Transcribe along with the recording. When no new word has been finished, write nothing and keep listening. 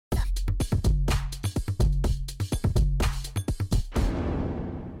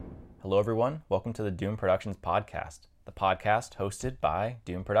Hello, everyone. Welcome to the Doom Productions podcast, the podcast hosted by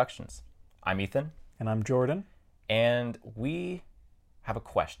Doom Productions. I'm Ethan. And I'm Jordan. And we have a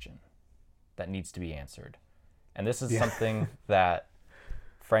question that needs to be answered. And this is something that,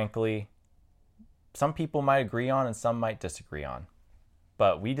 frankly, some people might agree on and some might disagree on.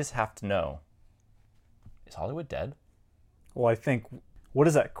 But we just have to know, is Hollywood dead? Well, I think, what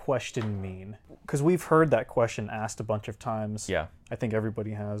does that question mean? Because we've heard that question asked a bunch of times. Yeah. I think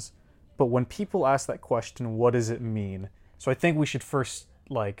everybody has. But when people ask that question, what does it mean? So I think we should first,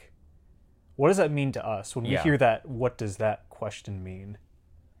 what does that mean to us? When we hear that, what does that question mean?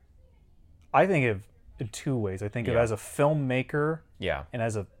 I think of in two ways. I think of it as a filmmaker and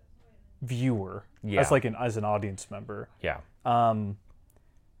as a viewer, as an audience member. Yeah. But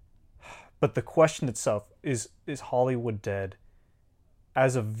the question itself is Hollywood dead?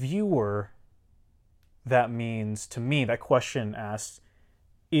 As a viewer, that means, to me, that question asks,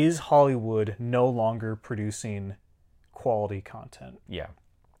 is Hollywood no longer producing quality content? Yeah.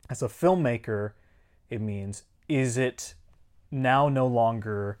 As a filmmaker, it means, is it now no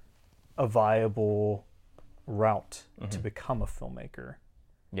longer a viable route to become a filmmaker?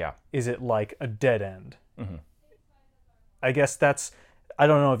 Yeah. Is it like a dead end? Mm-hmm. I guess that's, I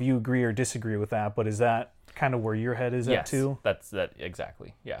don't know if you agree or disagree with that, but is that kind of where your head is at too? That's that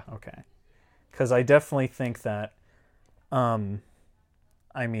exactly. Yeah. Okay. Because I definitely think that,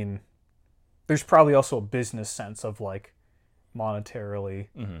 there's probably also a business sense of monetarily,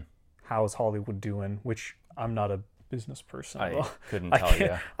 how is Hollywood doing, which I'm not a business person. I couldn't tell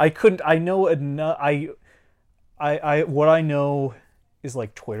you. I know enough. What I know is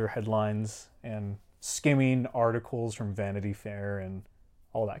Twitter headlines and skimming articles from Vanity Fair and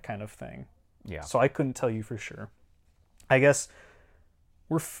all that kind of thing. Yeah. So I couldn't tell you for sure. I guess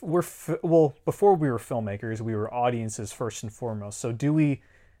well, before we were filmmakers, we were audiences first and foremost. So do we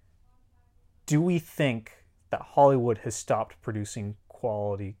think that Hollywood has stopped producing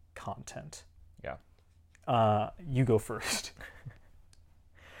quality content? Yeah. You go first.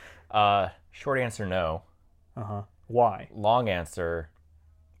 Short answer, no. Why? Long answer,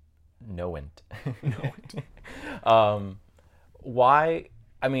 no. Why?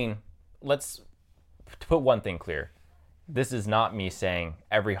 I mean, let's put one thing clear. This is not me saying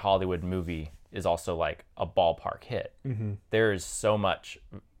every Hollywood movie is also a ballpark hit. Mm-hmm. There's so much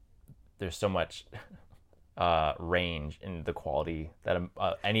range in the quality that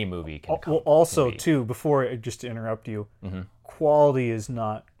any movie can come. Well, also, too, just to interrupt you, quality is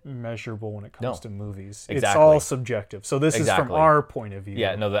not measurable when it comes to movies. Exactly. It's all subjective. So this is from our point of view.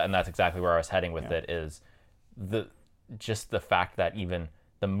 Yeah, no, and that's exactly where I was heading with it, is just the fact that even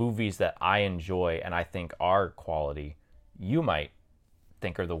the movies that I enjoy and I think are quality, you might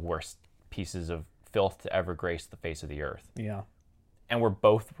think are the worst pieces of filth to ever grace the face of the earth. Yeah. And we're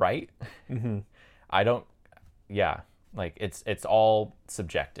both right. Mm-hmm. It's all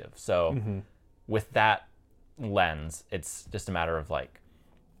subjective. So with that lens, it's just a matter of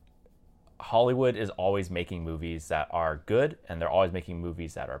Hollywood is always making movies that are good, and they're always making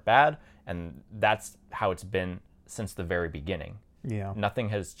movies that are bad, and that's how it's been since the very beginning. Yeah. Nothing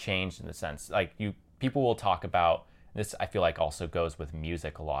has changed in the sense, people will talk about this. I feel also goes with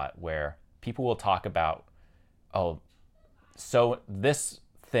music a lot, where people will talk about, so this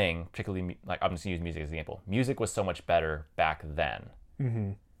thing, particularly, I'm just gonna use music as an example. Music was so much better back then.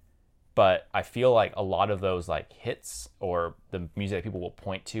 Mm-hmm. But I feel a lot of those hits, or the music that people will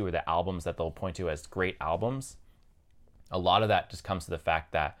point to, or the albums that they'll point to as great albums, a lot of that just comes to the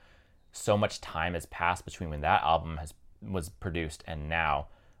fact that so much time has passed between when that album was produced and now.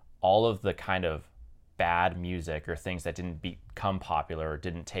 All of the kind of bad music or things that didn't become popular or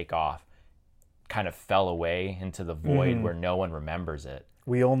didn't take off kind of fell away into the void where no one remembers it.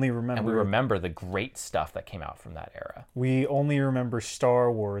 We only remember... And we remember the great stuff that came out from that era. We only remember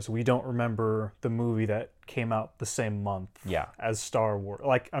Star Wars. We don't remember the movie that came out the same month as Star Wars.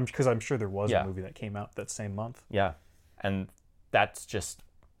 Because I'm sure there was a movie that came out that same month. Yeah. And that's just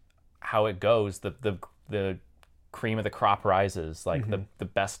how it goes. The cream of the crop rises. The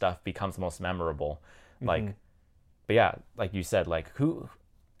best stuff becomes the most memorable. But yeah, like you said, who...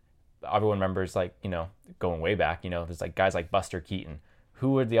 Everyone remembers, going way back, there's guys like Buster Keaton.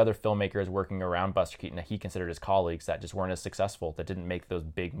 Who were the other filmmakers working around Buster Keaton that he considered his colleagues that just weren't as successful, that didn't make those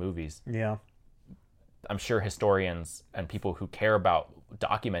big movies? Yeah. I'm sure historians and people who care about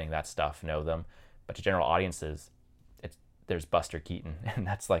documenting that stuff know them, but to general audiences, there's Buster Keaton, and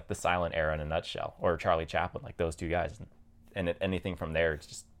that's the silent era in a nutshell, or Charlie Chaplin, those two guys. And anything from there, it's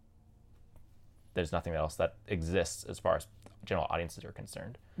just, there's nothing else that exists as far as general audiences are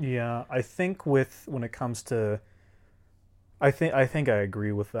concerned. Yeah, I think when it comes to, I think I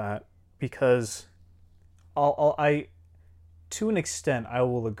agree with that. because I to an extent I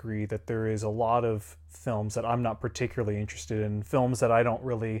will agree that there is a lot of films that I'm not particularly interested in, films that I don't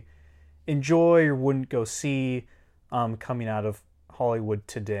really enjoy or wouldn't go see coming out of Hollywood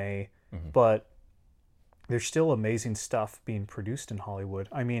today, but there's still amazing stuff being produced in Hollywood.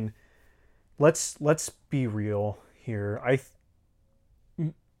 I mean, let's be real here.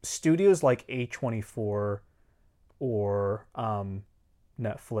 Studios like A24 or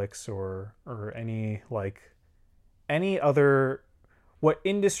Netflix or any other what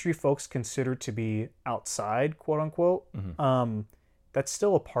industry folks consider to be outside, quote unquote, that's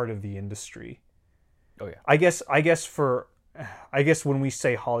still a part of the industry. Oh yeah. I guess when we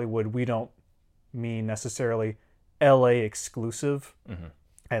say Hollywood, we don't mean necessarily LA exclusive.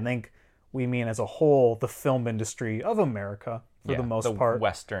 I think we mean as a whole the film industry of America for the most part.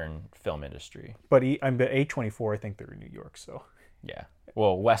 Western film industry. But A24, I think they're in New York, so. Yeah.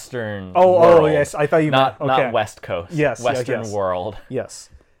 Well, Western. Oh, yes. I thought you meant okay. Not West Coast. Yes. Western world. Yes.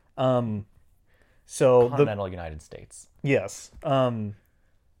 So continental United States. Yes.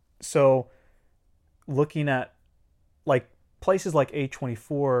 So looking at like places like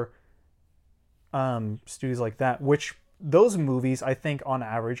A24, studios like that, which those movies I think on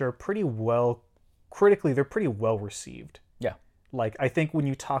average are pretty well critically, they're pretty well received. Yeah. Like I think when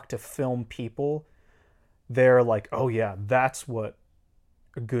you talk to film people, they're like, oh yeah, that's what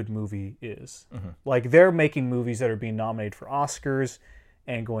a good movie is. Like they're making movies that are being nominated for Oscars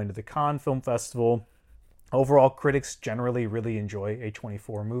and going to the Cannes Film Festival. Overall, critics generally really enjoy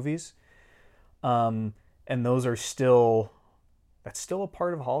A24 movies. And those are that's still a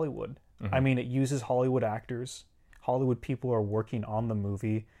part of Hollywood. I mean, it uses Hollywood actors. Hollywood people are working on the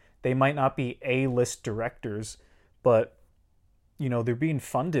movie. They might not be A-list directors, but they're being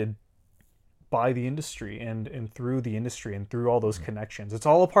funded by the industry and through the industry and through all those connections. It's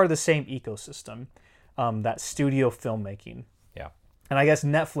all a part of the same ecosystem, that studio filmmaking. Yeah. And I guess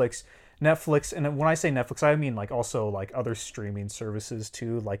Netflix, and when I say Netflix, I mean like also like other streaming services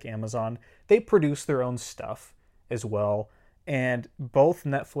too, like Amazon. They produce their own stuff as well. And both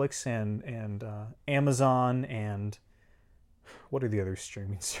Netflix and Amazon and what are the other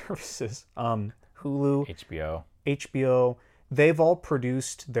streaming services? Hulu, HBO. They've all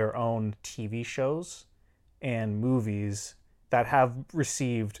produced their own TV shows and movies that have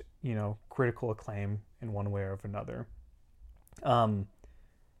received, critical acclaim in one way or another.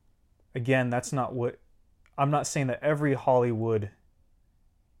 Again, that's not what I'm not saying that every Hollywood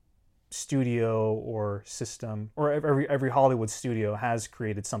studio or system or every Hollywood studio has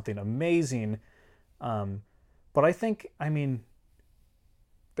created something amazing. But I think,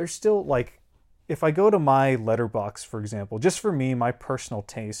 there's still like, if I go to my Letterboxd, for example, just for me, my personal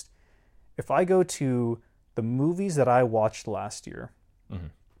taste, if I go to the movies that I watched last year,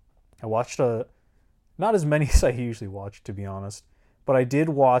 I watched not as many as I usually watch, to be honest, but I did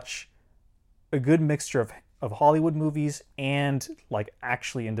watch a good mixture of Hollywood movies and like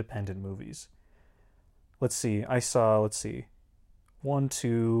actually independent movies. Let's see. I saw 1,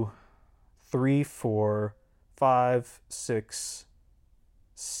 2, 3, 4, 5, 6,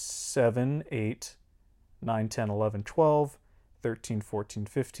 7, 8, 9, 10, 11, 12, 13, 14,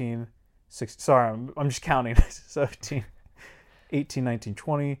 15, 16. Sorry, I'm just counting. 17, 18, 19,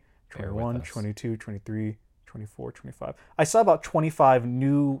 20, 21, 22, 23, 24, 25. I saw about 25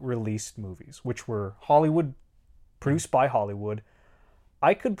 new released movies, which were Hollywood, produced by Hollywood.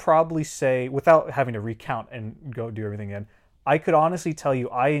 I could probably say, without having to recount and go do everything again, I could honestly tell you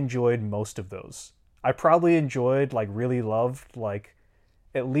I enjoyed most of those. I probably enjoyed, really loved,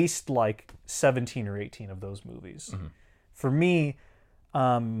 at least 17 or 18 of those movies. For me,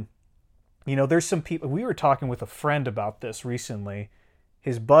 there's some people, we were talking with a friend about this recently.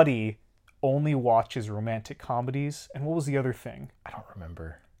 His buddy only watches romantic comedies. And what was the other thing? I don't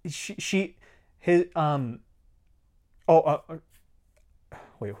remember.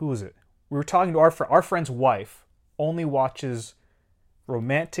 Wait, who was it? We were talking to our friend's wife only watches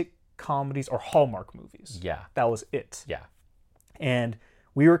romantic comedies or Hallmark movies. Yeah. That was it. Yeah. And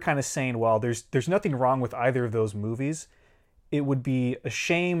we were kind of saying, well, there's nothing wrong with either of those movies. It would be a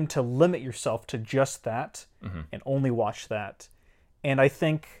shame to limit yourself to just that and only watch that. And I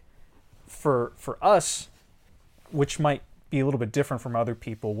think for us, which might be a little bit different from other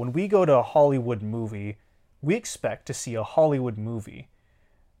people, when we go to a Hollywood movie, we expect to see a Hollywood movie.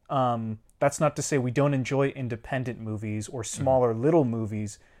 That's not to say we don't enjoy independent movies or smaller little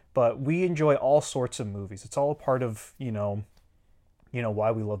movies, but we enjoy all sorts of movies. It's all a part of,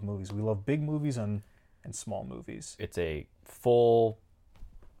 why we love movies. We love big movies and small movies. It's a full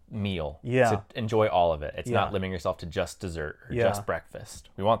meal Yeah. to enjoy all of it. It's Yeah. not limiting yourself to just dessert or Yeah. just breakfast.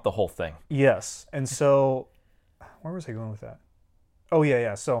 We want the whole thing. Yes. And so, where was I going with that? Oh, yeah,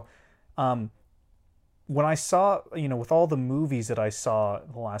 yeah. So, when I saw, with all the movies that I saw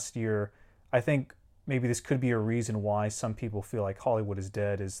the last year, I think maybe this could be a reason why some people feel like Hollywood is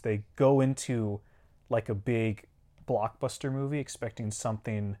dead, is they go into like a big blockbuster movie expecting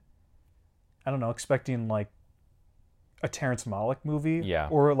something, I don't know, expecting like a Terrence Malick movie, Yeah.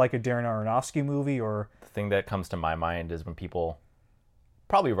 or like a Darren Aronofsky movie, or The thing that comes to my mind is when people,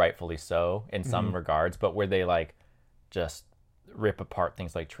 probably rightfully so in some regards, but where they like just rip apart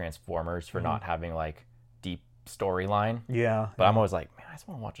things like Transformers for not having like deep storyline. yeah, But I'm always like, man, I just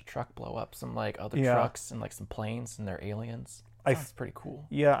want to watch a truck blow up some like other Yeah. trucks and like some planes and they're aliens. That's pretty cool.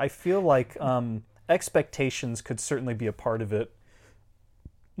 yeah. I feel like expectations could certainly be a part of it,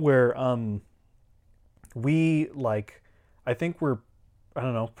 where we like, I think we're, I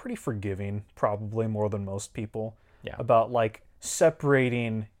don't know, pretty forgiving, probably more than most people, Yeah. about like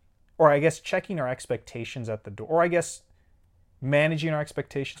separating, or I guess checking our expectations at the door, or I guess managing our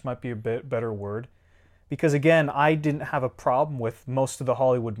expectations might be a bit better word, because again, I didn't have a problem with most of the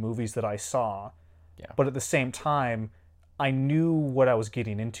Hollywood movies that I saw, Yeah. but at the same time, I knew what I was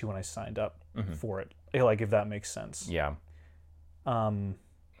getting into when I signed up for it, like, if that makes sense. Yeah.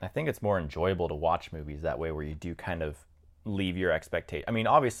 I think it's more enjoyable to watch movies that way, where you do kind of leave your expectation. I mean,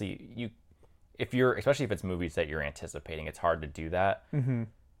 obviously, especially if it's movies that you're anticipating, it's hard to do that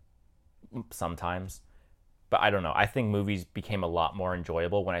sometimes. But I don't know. I think movies became a lot more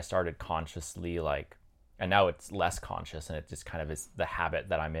enjoyable when I started consciously and now it's less conscious and it just kind of is the habit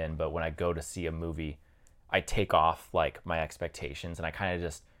that I'm in. But when I go to see a movie, I take off like my expectations and I kind of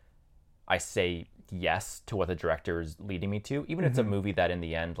just, I say yes to what the director is leading me to, even if it's a movie that in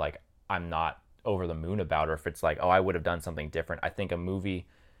the end, like, I'm not over the moon about, or if it's like, oh, I would have done something different. I think a movie,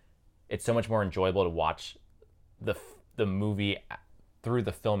 it's so much more enjoyable to watch the movie through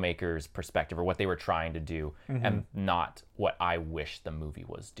the filmmaker's perspective, or what they were trying to do, and not what I wish the movie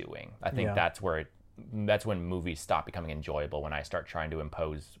was doing. I think that's when movies stop becoming enjoyable, when I start trying to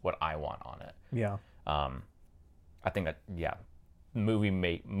impose what I want on it. Yeah. I think that,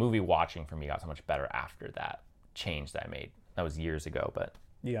 movie watching for me got so much better after that change that I made. That was years ago, but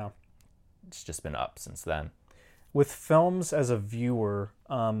Yeah. it's just been up since then. With films as a viewer,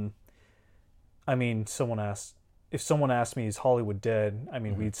 I mean, if someone asked me, is Hollywood dead? I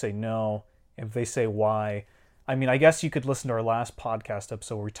mean, we'd say no. If they say why, I mean, I guess you could listen to our last podcast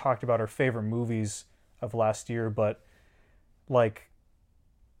episode where we talked about our favorite movies of last year, but like,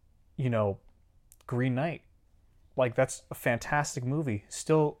 Green Knight, like, that's a fantastic movie,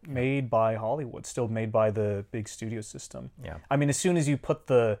 still made by Hollywood, still made by the big studio system. Yeah. I mean, as soon as you put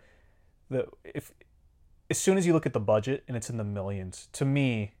as soon as you look at the budget and it's in the millions, to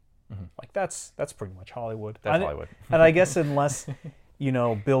me, like, that's pretty much Hollywood. That's Hollywood. And I guess unless,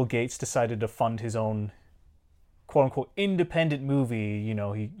 Bill Gates decided to fund his own quote unquote independent movie,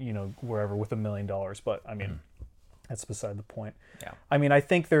 wherever with $1 million. But I mean, that's beside the point. Yeah. I mean, I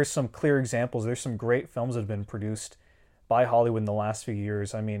think there's some clear examples. There's some great films that have been produced by Hollywood in the last few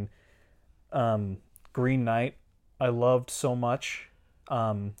years. I mean, Green Knight, I loved so much.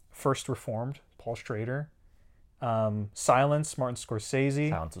 First Reformed, Paul Schrader. Silence, Martin Scorsese.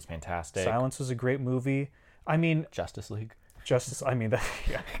 Silence was fantastic. Silence was a great movie. I mean, Justice League. I mean, that,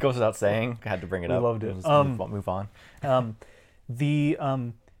 yeah. It goes without saying. I had to bring it up. Loved it. Move on. And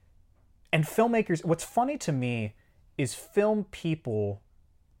filmmakers, what's funny to me is film people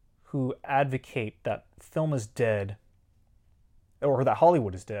who advocate that film is dead, or that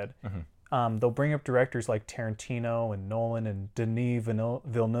Hollywood is dead. They'll bring up directors like Tarantino and Nolan and Denis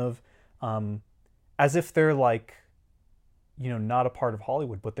Villeneuve, as if they're like, not a part of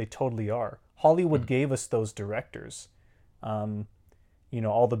Hollywood, but they totally are. Hollywood gave us those directors.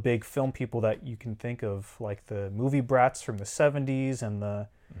 All the big film people that you can think of, like the movie brats from the 70s and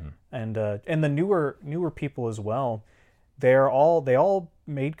the newer people as well. They all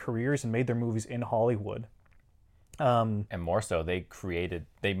made careers and made their movies in Hollywood. And more so, they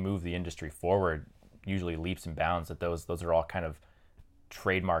moved the industry forward, usually leaps and bounds. That those are all kind of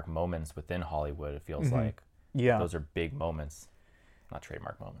trademark moments within Hollywood. It feels like those are big moments, not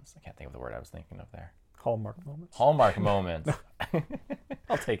trademark moments. I can't think of the word I was thinking of there. Hallmark moments. Hallmark moments.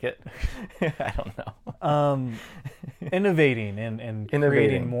 I'll take it. I don't know. Innovating and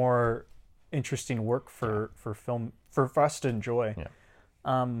creating more interesting work for film for us to enjoy. Yeah.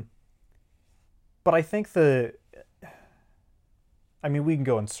 But I think we can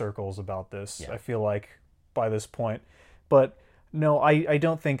go in circles about this. Yeah. I feel like by this point, but no, I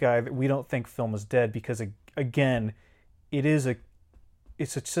don't think we don't think film is dead, because again, it's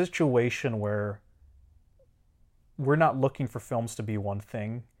it's a situation where we're not looking for films to be one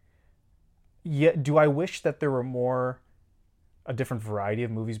thing. Yet, do I wish that there were a different variety of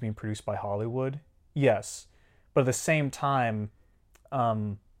movies being produced by Hollywood? Yes, but at the same time,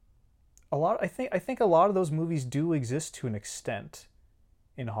 I think a lot of those movies do exist to an extent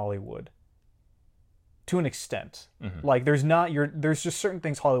in Hollywood. To an extent, like there's just certain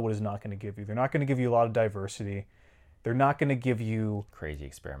things Hollywood is not going to give you. They're not going to give you a lot of diversity. They're not going to give you crazy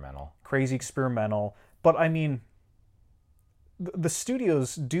experimental. But I mean, the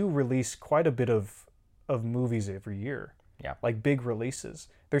studios do release quite a bit of movies every year. Yeah. Like big releases.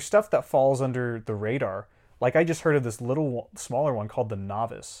 There's stuff that falls under the radar. Like I just heard of this smaller one called The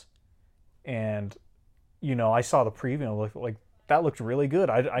Novice. And, you know, I saw the preview and that looked really good.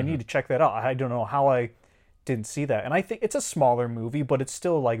 I need to check that out. I don't know how I didn't see that. And I think it's a smaller movie, but it's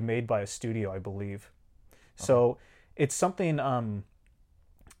still like made by a studio, I believe. Okay. So it's something,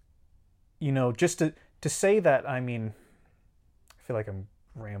 you know, just to say that, I mean, I feel like I'm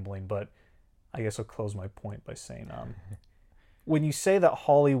rambling, but I guess I'll close my point by saying, when you say that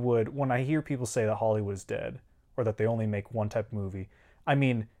when I hear people say that Hollywood is dead or that they only make one type of movie, I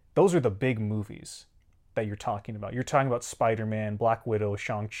mean, those are the big movies that you're talking about. You're talking about Spider-Man, Black Widow,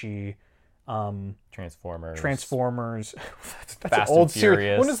 Shang-Chi, Transformers. That's Fast an old and Furious.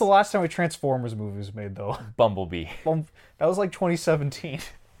 Series. When was the last time a Transformers movie was made, though? Bumblebee. That was like 2017.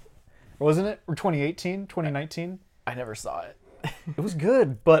 Wasn't it? Or 2018? 2019? I never saw it. It was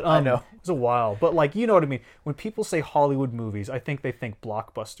good, but I know. It was a while. But like, you know what I mean? When people say Hollywood movies, I think they think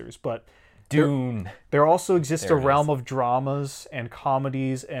blockbusters, but Dune. There also exists a realm of dramas and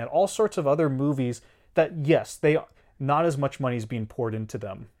comedies and all sorts of other movies that, yes, not as much money is being poured into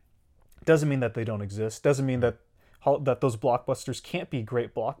them. Doesn't mean that they don't exist. Doesn't mean that those blockbusters can't be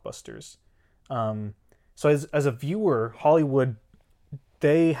great blockbusters. So as a viewer, Hollywood,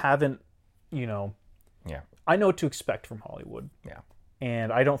 they haven't, you know. Yeah. I know what to expect from Hollywood. Yeah.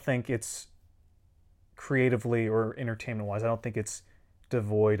 And I don't think it's creatively or entertainment-wise, I don't think it's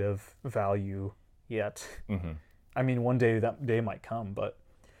devoid of value yet. Mm-hmm. I mean, one day that day might come, but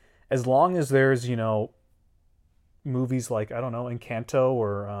as long as there's, you know, movies like, I don't know, Encanto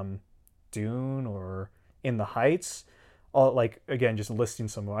or Dune or In the Heights, like, again, just listing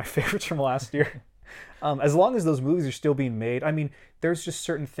some of my favorites from last year. As long as those movies are still being made, I mean, there's just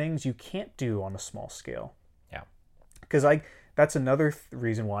certain things you can't do on a small scale. Yeah. Because that's another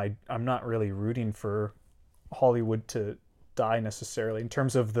reason why I'm not really rooting for Hollywood to die necessarily in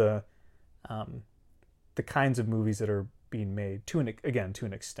terms of the kinds of movies that are being made to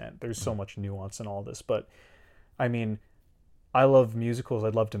an extent. There's so much nuance in all this, but I mean, I love musicals.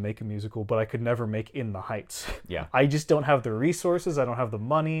 I'd love to make a musical, but I could never make In the Heights. Yeah. I just don't have the resources. I don't have the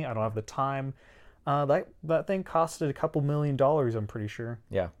money. I don't have the time. That thing costed a couple $1 million, I'm pretty sure.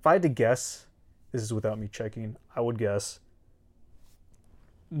 Yeah. If I had to guess, this is without me checking, I would guess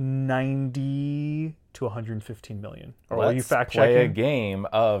 90 to 115 million. Or Let's are you fact play checking? a game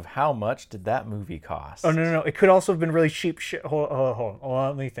of how much did that movie cost? Oh no! It could also have been really cheap. Hold on.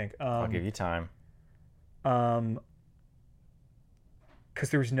 Let me think. I'll give you time. Because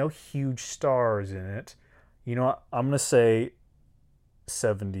there was no huge stars in it. You know what? I'm gonna say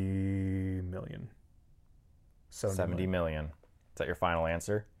 70 million. 70 million. Is that your final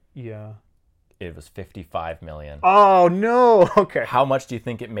answer? Yeah. It was 55 million. Oh no! Okay. How much do you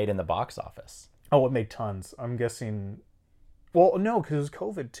think it made in the box office? Oh, it made tons. I'm guessing. Well, no, because it was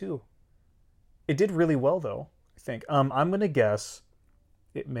COVID too. It did really well though, I think. I'm gonna guess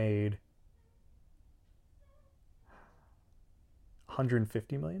it made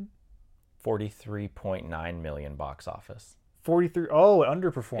 150 million. 43.9 million box office. 43. Oh, it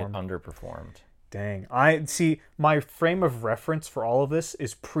underperformed. It underperformed. Dang. I see. My frame of reference for all of this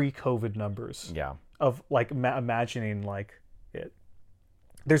is pre-COVID numbers. Yeah. Of like imagining like it.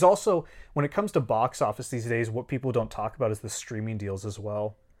 There's also, when it comes to box office these days, what people don't talk about is the streaming deals as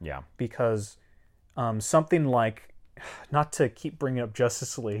well. Yeah. Because something like, not to keep bringing up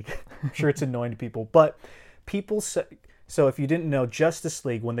Justice League, I'm sure it's annoying to people, but people say, so if you didn't know, Justice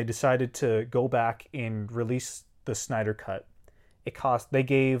League, when they decided to go back and release the Snyder Cut,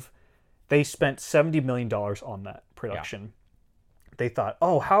 they spent $70 million on that production. Yeah. They thought,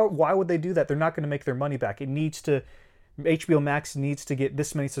 why would they do that? They're not going to make their money back. HBO Max needs to get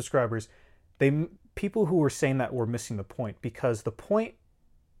this many subscribers. People who were saying that were missing the point, because the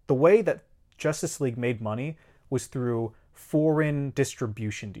way that Justice League made money was through foreign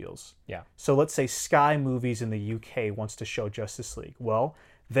distribution deals. Yeah. So let's say Sky Movies in the UK wants to show Justice League. Well,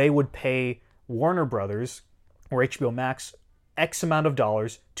 they would pay Warner Brothers or HBO Max X amount of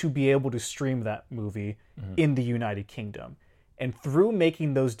dollars to be able to stream that movie in the United Kingdom. And through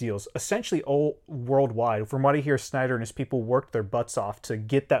making those deals, essentially all worldwide, from what I hear, Snyder and his people worked their butts off to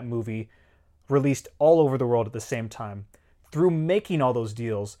get that movie released all over the world at the same time. Through making all those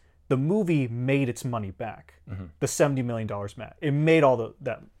deals, the movie made its money back. The $70 million back. It made all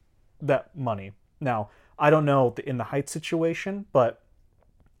that money. Now, I don't know in the Heights situation, but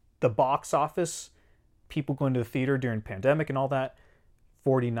the box office, people going to the theater during pandemic and all that,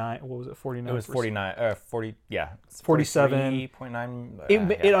 49, what was it, 49? It was 49, 40, yeah. 47.9.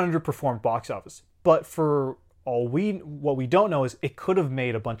 It underperformed box office. But for what we don't know is it could have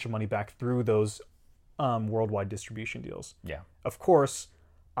made a bunch of money back through those worldwide distribution deals. Yeah. Of course,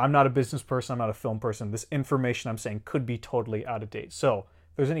 I'm not a business person, I'm not a film person. This information I'm saying could be totally out of date. So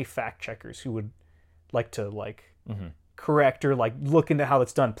if there's any fact checkers who would like to correct or look into how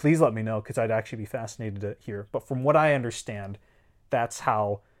it's done, please let me know, because I'd actually be fascinated to hear. But from what I understand, that's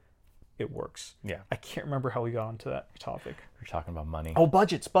how it works. Yeah. I can't remember how we got onto that topic. We're talking about money. Oh,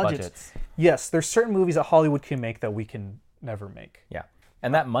 budgets. Yes, there's certain movies that Hollywood can make that we can never make. Yeah.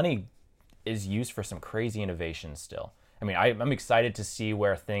 And that money is used for some crazy innovations still. I mean, I'm excited to see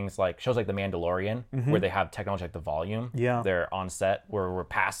where things like shows like The Mandalorian, where they have technology like the volume. Yeah. They're on set, where we're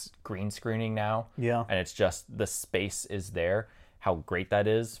past green screening now. Yeah. And it's just the space is there. How great that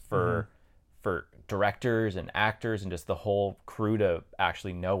is for directors and actors and just the whole crew to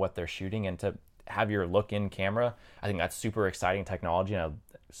actually know what they're shooting and to have your look in camera. I think that's super exciting technology, and I'm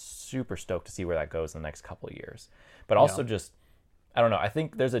super stoked to see where that goes in the next couple of years. But also just, I don't know, I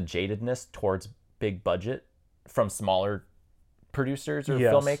think there's a jadedness towards big budget from smaller producers or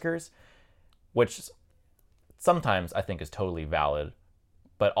filmmakers, which sometimes I think is totally valid.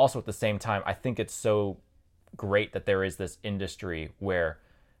 But also at the same time, I think it's so great that there is this industry where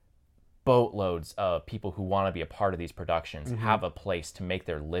boatloads of people who want to be a part of these productions have a place to make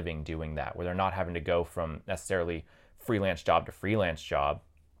their living doing that, where they're not having to go from necessarily freelance job to freelance job,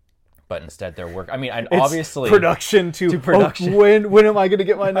 but instead they're work. I mean, and obviously production to production. Oh, when am I going to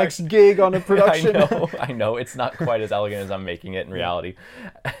get my next gig on a production? I know it's not quite as elegant as I'm making it in reality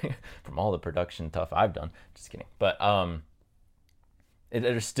from all the production stuff I've done. Just kidding. But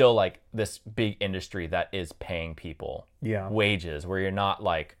there's still like this big industry that is paying people wages, where you're not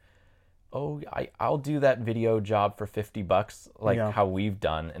like, oh, I'll do that video job for $50, like how we've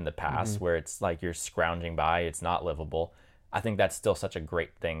done in the past, where it's like you're scrounging by, it's not livable. I think that's still such a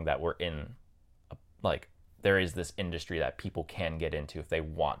great thing that we're in. Like, there is this industry that people can get into if they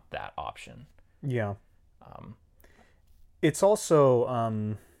want that option. Yeah. It's also,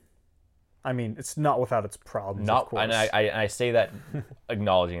 I mean, it's not without its problems, of course. And I say that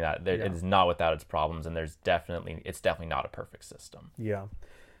acknowledging that it is not without its problems, and it's definitely not a perfect system. Yeah.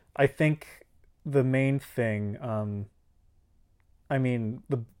 I think the main thing, I mean,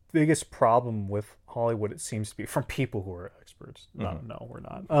 the biggest problem with Hollywood, it seems to be, from people who are experts, no, we're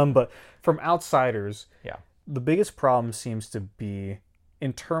not, but from outsiders, the biggest problem seems to be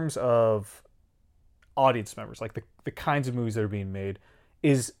in terms of audience members, like the kinds of movies that are being made,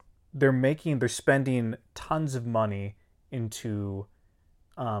 is they're spending tons of money into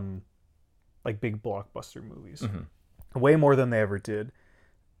like big blockbuster movies, way more than they ever did.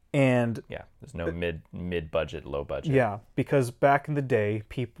 And there's no mid budget, low budget. Yeah, because back in the day,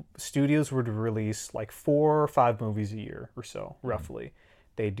 studios would release like 4 or 5 movies a year or so, roughly.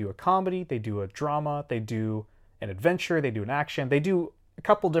 They do a comedy, they do a drama, they do an adventure, they do an action, they do a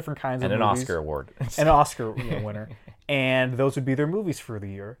couple different kinds of movies. And an Oscar award. And an Oscar winner. And those would be their movies for the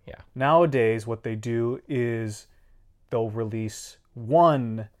year. Yeah. Nowadays, what they do is they'll release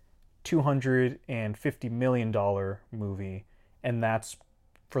one $250 million movie, and that's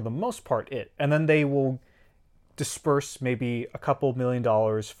for the most part it. And then they will disperse maybe a couple $1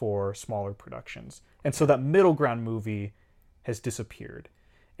 million for smaller productions. And so that middle ground movie has disappeared.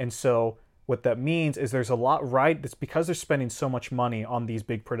 And so what that means is there's a lot it's because they're spending so much money on these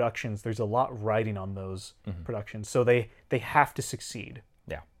big productions, there's a lot riding on those productions. So they have to succeed.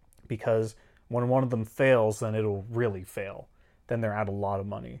 Yeah. Because when one of them fails, then it'll really fail. Then they're out a lot of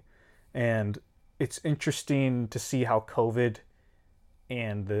money. And it's interesting to see how COVID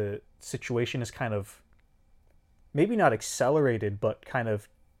and the situation is kind of maybe not accelerated, but kind of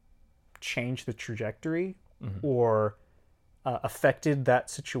changed the trajectory or affected that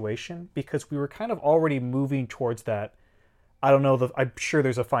situation, because we were kind of already moving towards that. I don't know, I'm sure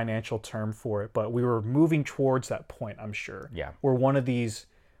there's a financial term for it, but we were moving towards that point, I'm sure. Yeah. Where one of these,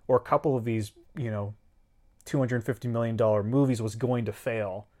 or a couple of these, $250 million movies was going to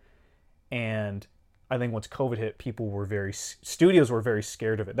fail. And I think once COVID hit, studios were very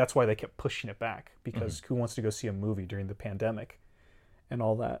scared of it. That's why they kept pushing it back, because who wants to go see a movie during the pandemic and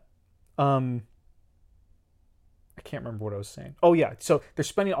all that? I can't remember what I was saying. Oh yeah, so they're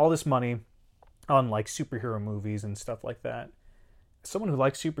spending all this money on like superhero movies and stuff like that. As someone who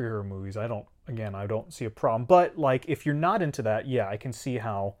likes superhero movies, I don't see a problem. But like if you're not into that, yeah, I can see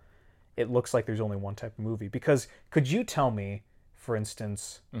how it looks like there's only one type of movie. Because could you tell me, for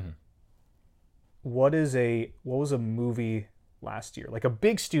instance, what was a movie last year, like a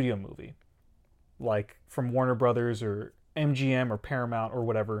big studio movie, like from Warner Brothers or MGM or Paramount or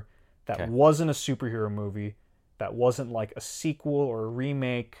whatever, that wasn't a superhero movie, that wasn't like a sequel or a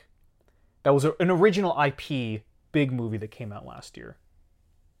remake, that was an original IP big movie that came out last year?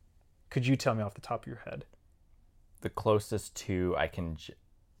 Could you tell me off the top of your head? The closest to I can...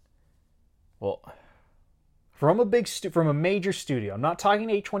 Well... From a major studio. I'm not talking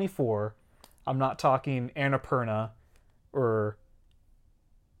A24. I'm not talking Annapurna or...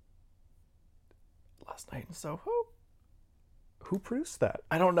 Last Night in Soho? Who produced that?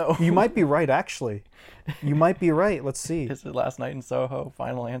 I don't know. You might be right, actually. You might be right. Let's see. Is it Last Night in Soho?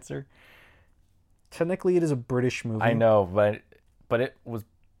 Final answer? Technically, it is a British movie. I know, but it was...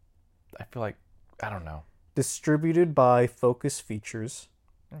 I feel like... I don't know. Distributed by Focus Features.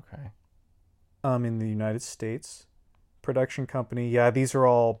 Okay. In the United States. Production company. Yeah, these are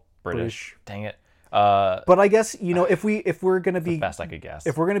all British. Dang it. But I guess, if we're going to be... the best I could guess.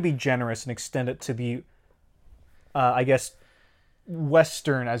 If we're going to be generous and extend it to the... I guess...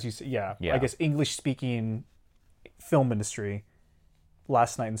 Western, as you say, yeah. I guess English-speaking film industry,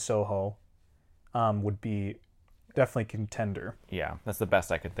 Last Night in Soho would be definitely contender. Yeah, that's the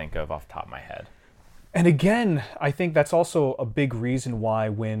best I could think of off the top of my head. And again, I think that's also a big reason why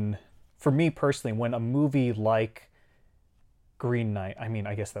for me personally, when a movie like Green Knight, I mean,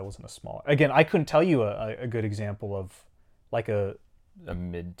 I guess that wasn't a small... Again, I couldn't tell you a good example of like a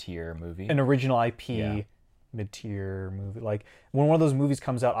mid-tier movie. An original IP mid-tier movie. Like when one of those movies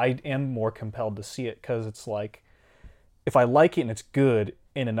comes out, I am more compelled to see it because it's like, if I like it and it's good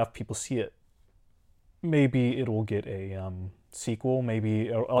and enough people see it, maybe it'll get a sequel.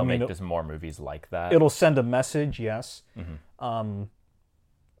 Maybe I'll make just more movies like that. It'll send a message, yes.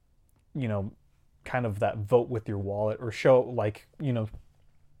 Kind of that vote with your wallet, or show like,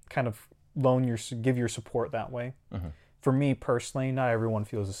 kind of give your support that way. For me personally, not everyone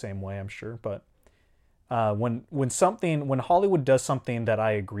feels the same way, I'm sure, but when Hollywood does something that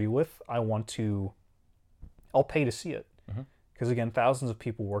I agree with, I'll pay to see it. Because again, thousands of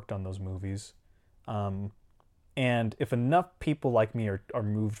people worked on those movies. And if enough people like me are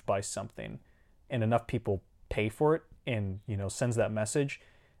moved by something, and enough people pay for it, and sends that message,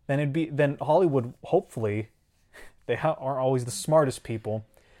 then Hollywood, hopefully, they aren't always the smartest people.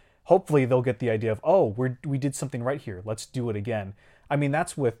 Hopefully they'll get the idea of, we did something right here, let's do it again. I mean,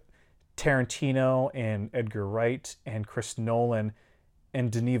 that's with Tarantino and Edgar Wright and Chris Nolan and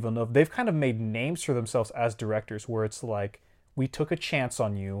Denis Villeneuve. They've kind of made names for themselves as directors, where it's like, we took a chance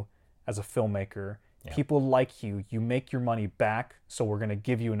on you as a filmmaker. Yeah. People like you. You make your money back, so we're going to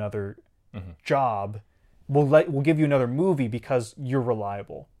give you another job. We'll give you another movie because you're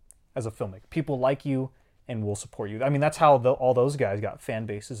reliable as a filmmaker. People like you, and we'll support you. I mean, that's how all those guys got fan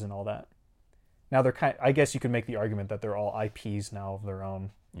bases and all that. Now they're I guess you could make the argument that they're all IPs now of their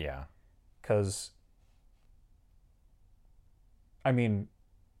own. Yeah. Because, I mean,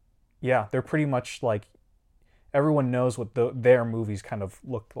 yeah, they're pretty much like, everyone knows what their movies kind of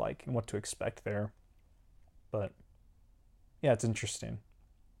look like and what to expect there. But, yeah, it's interesting.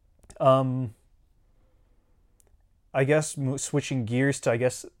 I guess switching gears to, I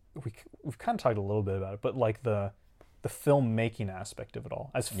guess, we've kind of talked a little bit about it, but like the filmmaking aspect of it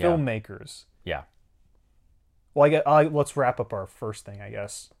all. As filmmakers. Yeah. Well, let's wrap up our first thing, I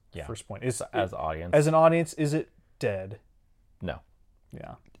guess. Yeah. First point is, as audience. As an audience, is it dead? No.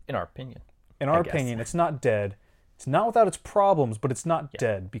 Yeah. In our opinion. In our opinion, it's not dead. It's not without its problems, but it's not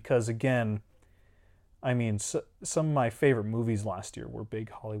dead because, again, I mean, some of my favorite movies last year were big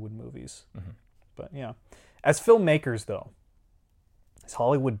Hollywood movies. But yeah, as filmmakers, though, is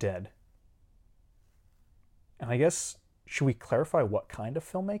Hollywood dead? And I guess, should we clarify what kind of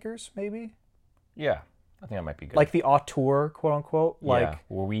filmmakers? Maybe. Yeah. I think that might be good. Like the auteur, quote unquote. Like,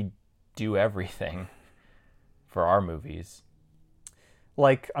 where we do everything for our movies.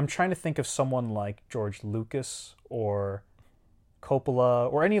 Like, I'm trying to think of someone like George Lucas or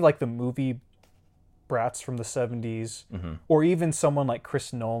Coppola or any like the movie brats from the 70s, or even someone like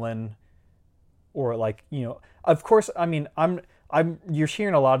Chris Nolan, or like, of course, I mean, you're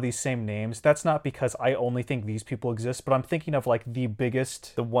hearing a lot of these same names. That's not because I only think these people exist, but I'm thinking of like the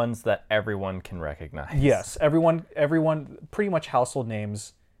ones that everyone can recognize. Yes, everyone, pretty much household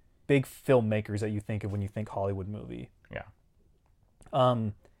names, big filmmakers that you think of when you think Hollywood movie. Yeah.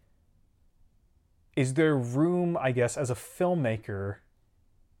 is there room, I guess, as a filmmaker,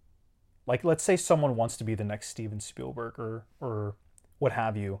 like let's say someone wants to be the next Steven Spielberg or what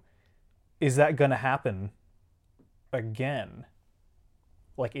have you, is that going to happen again?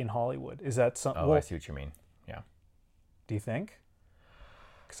 Like in Hollywood? Is that something? Oh, I see what you mean. Yeah. Do you think?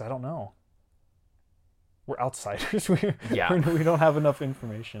 Because I don't know. We're outsiders. We don't have enough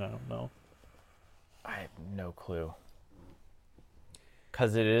information. I don't know. I have no clue.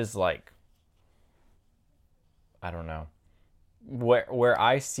 Because it is like, I don't know. Where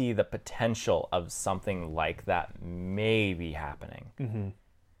I see the potential of something like that may be happening. Mm-hmm.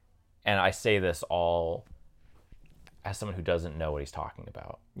 And I say this all as someone who doesn't know what he's talking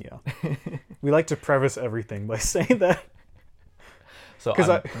about. Yeah. We like to preface everything by saying that. So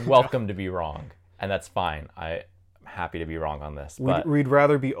I'm welcome to be wrong. And that's fine. I'm happy to be wrong on this. We'd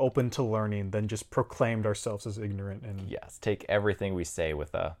rather be open to learning than just proclaimed ourselves as ignorant. And yes, take everything we say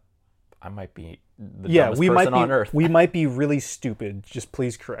with I might be the dumbest person on earth. We might be really stupid. Just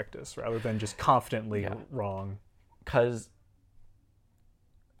please correct us rather than just confidently wrong. Because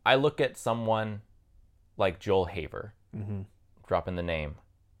I look at someone like Joel Haver, dropping the name,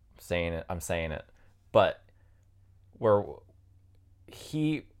 I'm saying it, but where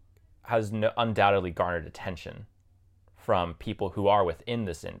he has undoubtedly garnered attention from people who are within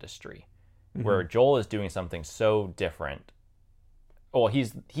this industry, where Joel is doing something so different. Well,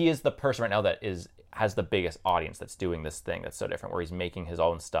 he is the person right now that has the biggest audience that's doing this thing that's so different, where he's making his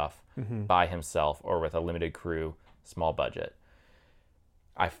own stuff by himself or with a limited crew, small budget.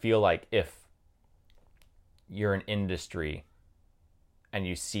 I feel like if you're an industry and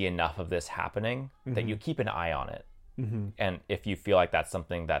you see enough of this happening, that you keep an eye on it. And if you feel like that's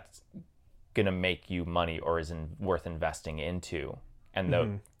something that's going to make you money or is worth investing into, and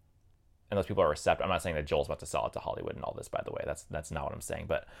those people are receptive. I'm not saying that Joel's about to sell it to Hollywood and all this, by the way. That's not what I'm saying.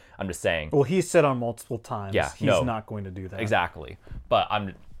 But I'm just saying. Well, he's said on multiple times he's not going to do that. Exactly. But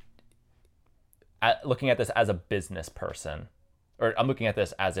I'm looking at this as a business person, or I'm looking at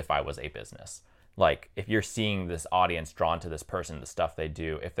this as if I was a business. Like, if you're seeing this audience drawn to this person, the stuff they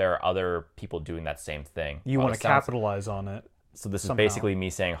do, if there are other people doing that same thing. You want to capitalize on it. So this is basically me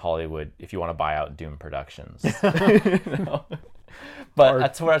saying, Hollywood, if you want to buy out Doom Productions. But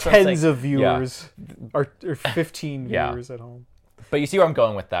that's what I'm saying. Tens of viewers, or 15 viewers at home. But you see where I'm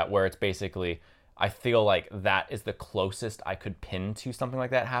going with that, where it's basically, I feel like that is the closest I could pin to something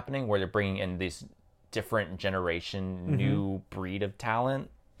like that happening, where they're bringing in this different generation, new breed of talent,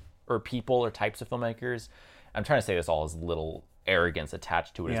 or people, or types of filmmakers. I'm trying to say this all as little arrogance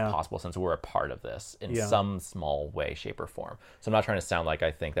attached to it as possible, since we're a part of this in some small way, shape, or form. So I'm not trying to sound like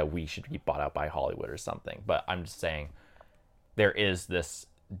I think that we should be bought out by Hollywood or something, but I'm just saying there is this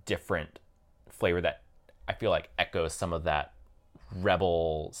different flavor that I feel like echoes some of that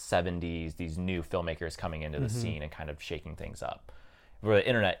rebel 70s, these new filmmakers coming into the scene and kind of shaking things up. Where the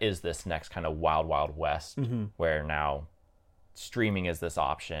internet is this next kind of wild, wild west, where now streaming is this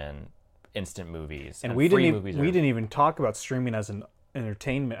option, instant movies, and we didn't even talk about streaming as an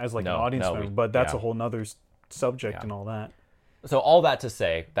entertainment, as like an audience member, but that's a whole nother subject and all that. So all that to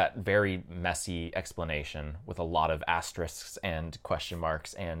say, that very messy explanation with a lot of asterisks and question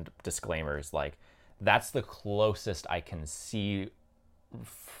marks and disclaimers, like, that's the closest I can see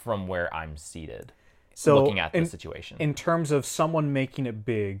from where I'm seated, looking at the situation. In terms of someone making it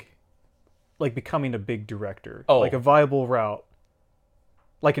big, like becoming a big director, like a viable route,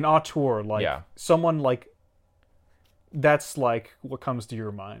 like an auteur, like someone like, that's like what comes to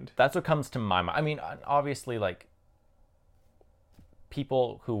your mind. That's what comes to my mind. I mean, obviously, like,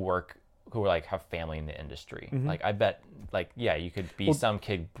 people who like have family in the industry, like, I bet, like, you could be some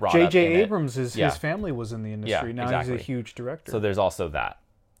kid brought up in J.J. Abrams, his family was in the industry. Now exactly. He's a huge director. So there's also that.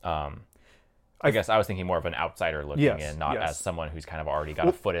 I guess I was thinking more of an outsider looking in, not as someone who's kind of already got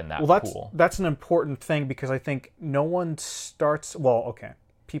a foot in that pool. That's an important thing, because I think no one starts... Well, okay,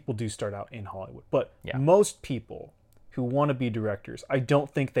 people do start out in Hollywood, but most people who want to be directors, I don't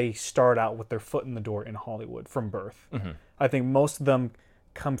think they start out with their foot in the door in Hollywood from birth. I think most of them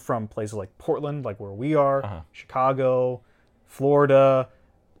come from places like Portland, like where we are, Chicago, Florida,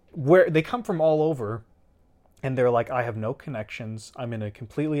 where they come from all over, and they're like, I have no connections, I'm in a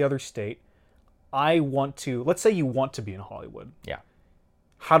completely other state, I want to... Let's say you want to be in Hollywood. Yeah.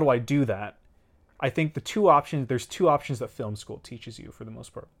 How do I do that? I think there's two options that film school teaches you for the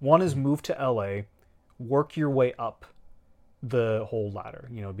most part. One is move to LA, work your way up the whole ladder,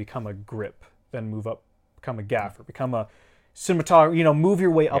 become a grip, then move up, become a gaffer, become a cinematographer, move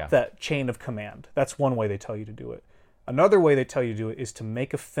your way up that chain of command. That's one way they tell you to do it. Another way they tell you to do it is to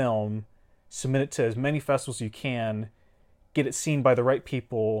make a film, submit it to as many festivals as you can, get it seen by the right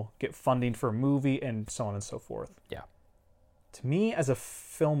people, get funding for a movie, and so on and so forth. Yeah. To me, as a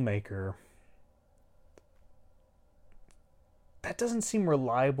filmmaker, that doesn't seem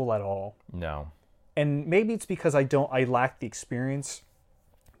reliable at all. No. And maybe it's because I lack the experience.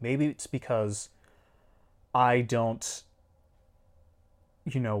 Maybe it's because I don't,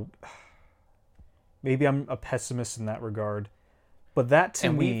 maybe I'm a pessimist in that regard. But that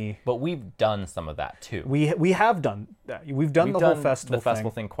to me... We've done some of that too. We have done that. We've done the whole festival thing. The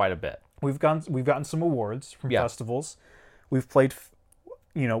festival thing quite a bit. We've gotten some awards from festivals. We've played,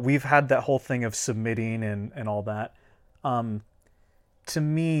 we've had that whole thing of submitting and all that. To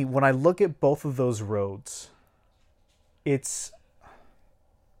me, when I look at both of those roads,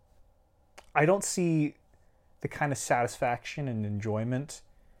 I don't see the kind of satisfaction and enjoyment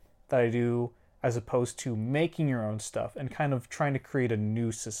that I do as opposed to making your own stuff and kind of trying to create a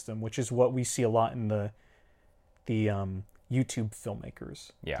new system, which is what we see a lot in the YouTube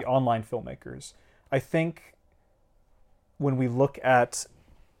filmmakers, the online filmmakers. I think when we look at,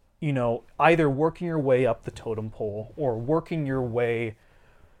 either working your way up the totem pole or working your way,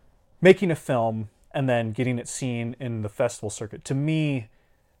 making a film and then getting it seen in the festival circuit, to me,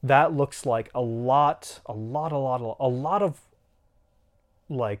 that looks like a lot of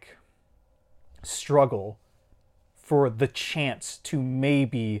like struggle for the chance to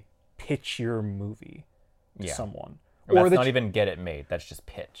maybe pitch your movie to someone. Or that's not even get it made. That's just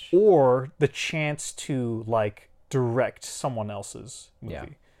pitch. Or the chance to like direct someone else's movie. Yeah.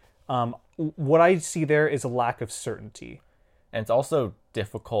 What I see there is a lack of certainty. And it's also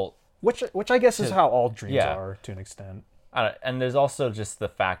difficult. Which I guess is how all dreams are to an extent. And there's also just the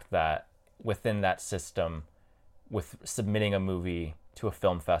fact that within that system, with submitting a movie to a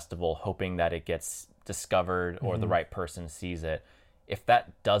film festival, hoping that it gets discovered or the right person sees it, if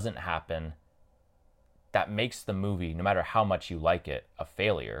that doesn't happen, that makes the movie, no matter how much you like it, a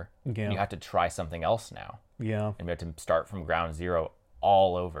failure. Yeah. And you have to try something else now. Yeah. And you have to start from ground zero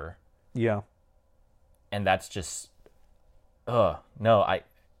all over. Yeah. And that's just, the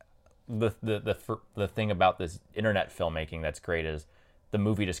thing about this internet filmmaking that's great is the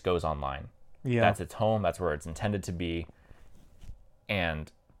movie just goes online. Yeah. That's its home. That's where it's intended to be. And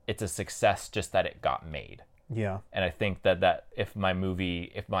it's a success just that it got made. Yeah. And I think that if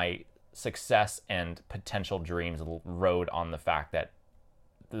my success and potential dreams rode on the fact that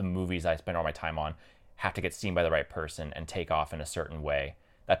the movies I spend all my time on have to get seen by the right person and take off in a certain way,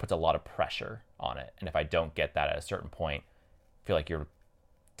 that puts a lot of pressure on it. And if I don't get that at a certain point, I feel like you're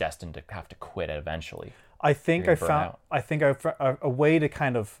destined to have to quit it eventually. I think I found a way to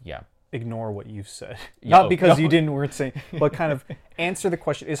kind of ignore what you've said. Not because you weren't saying, but kind of answer the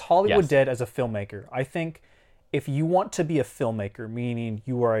question, is Hollywood dead as a filmmaker? I think if you want to be a filmmaker, meaning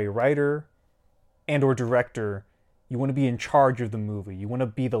you are a writer and or director, you want to be in charge of the movie. You want to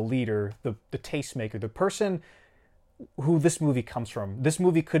be the leader, the tastemaker, the person who this movie comes from. This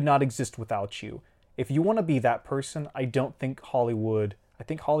movie could not exist without you. If you want to be that person, I think Hollywood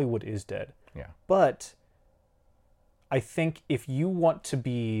is dead. Yeah. But I think if you want to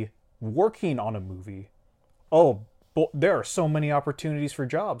be working on a movie, there are so many opportunities for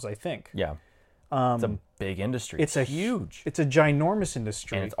jobs, I think. Yeah. It's a big industry. It's huge. It's a ginormous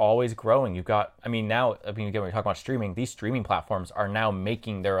industry. And it's always growing. Again, when we talk about streaming, these streaming platforms are now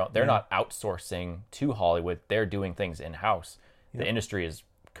making their own. They're not outsourcing to Hollywood. They're doing things in-house. The industry is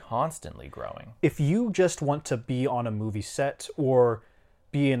constantly growing. If you just want to be on a movie set or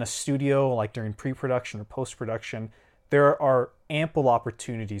be in a studio, like during pre-production or post-production, there are ample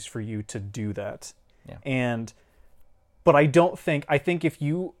opportunities for you to do that. Yeah. But I think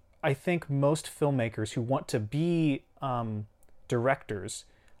most filmmakers who want to be directors,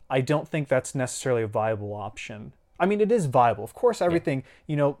 I don't think that's necessarily a viable option. I mean, it is viable. Of course, everything,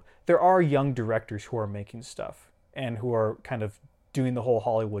 there are young directors who are making stuff and who are kind of doing the whole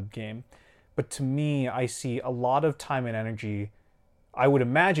Hollywood game. But to me, I see a lot of time and energy. I would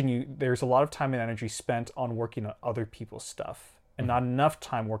imagine there's a lot of time and energy spent on working on other people's stuff and not enough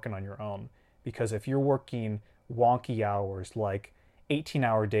time working on your own. Because if you're working wonky hours, like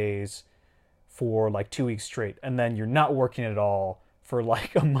 18-hour days for like 2 weeks straight, and then you're not working at all for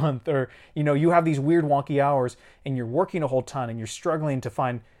like a month, or you have these weird wonky hours and you're working a whole ton and you're struggling to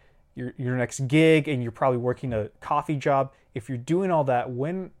find your next gig, and you're probably working a coffee job. If you're doing all that,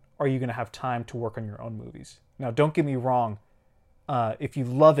 when are you going to have time to work on your own movies? Now, don't get me wrong. If you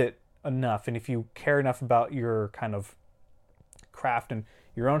love it enough and if you care enough about your kind of craft and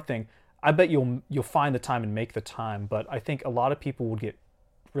your own thing, I bet you'll find the time and make the time. But I think a lot of people would get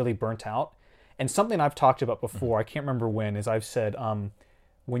really burnt out. And something I've talked about before, I can't remember when, is I've said,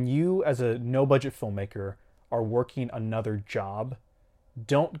 when you as a no-budget filmmaker are working another job,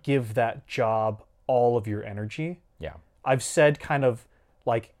 don't give that job all of your energy. Yeah. I've said kind of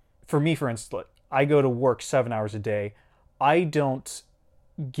like, for me, for instance, I go to work 7 hours a day. I don't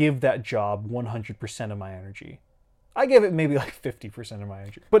give that job 100% of my energy. I give it maybe like 50% of my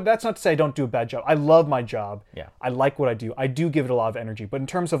energy. But that's not to say I don't do a bad job. I love my job. Yeah. I like what I do. I do give it a lot of energy. But in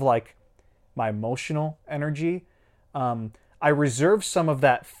terms of like my emotional energy, I reserve some of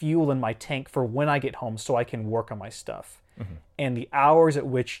that fuel in my tank for when I get home so I can work on my stuff. Mm-hmm. And the hours at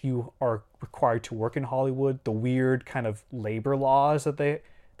which you are required to work in Hollywood, the weird kind of labor laws that they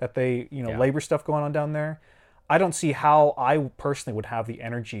labor stuff going on down there, I don't see how I personally would have the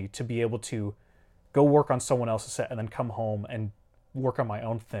energy to be able to go work on someone else's set and then come home and work on my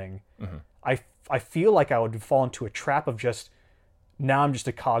own thing. Mm-hmm. I feel like I would fall into a trap of just, now I'm just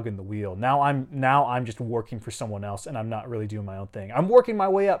a cog in the wheel. Now I'm just working for someone else and I'm not really doing my own thing. I'm working my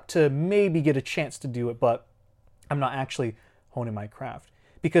way up to maybe get a chance to do it, but I'm not actually honing my craft.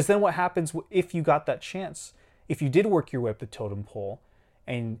 Because then what happens if you got that chance? If you did work your way up the totem pole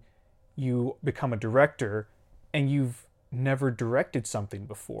and you become a director and you've never directed something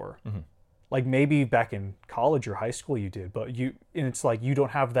before, mm-hmm. like maybe back in college or high school you did, but it's like you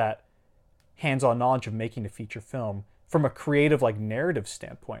don't have that hands-on knowledge of making a feature film from a creative like narrative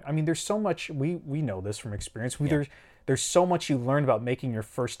standpoint. I mean, there's so much, we know this from experience. There's so much you learn about making your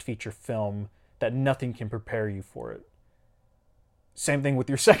first feature film that nothing can prepare you for it. Same thing with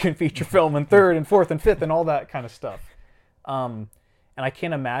your second feature film and third and fourth and fifth and all that kind of stuff. And I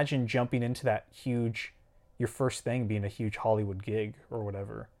can't imagine jumping into that your first thing being a huge Hollywood gig or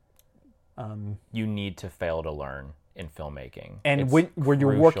whatever. You need to fail to learn in filmmaking. And when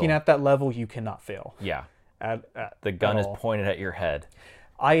you're working at that level, you cannot fail. Yeah. The gun is pointed at your head.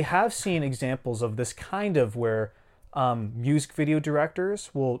 I have seen examples of this kind of where music video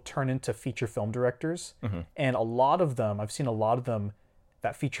directors will turn into feature film directors. Mm-hmm. And I've seen a lot of them,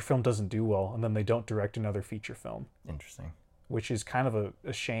 that feature film doesn't do well, and then they don't direct another feature film. Interesting. Which is kind of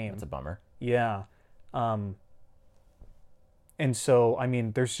a shame. That's a bummer. Yeah. And so, I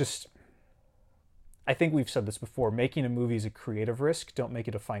mean, there's just, I think we've said this before, making a movie is a creative risk, don't make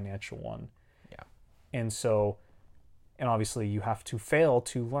it a financial one. Yeah. And so, and obviously you have to fail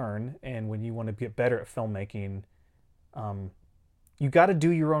to learn, and when you want to get better at filmmaking, you got to do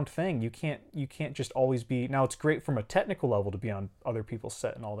your own thing. You can't just always be, now it's great from a technical level to be on other people's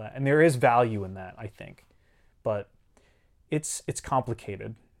set and all that, and there is value in that, I think, but it's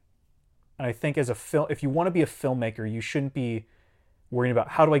complicated. And I think if you want to be a filmmaker, you shouldn't be worrying about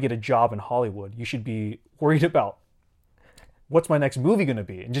how do I get a job in Hollywood. You should be worried about what's my next movie going to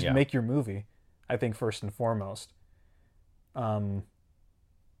be, and just make your movie, I think, first and foremost. I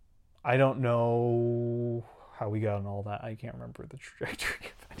don't know how we got on all that. I can't remember the trajectory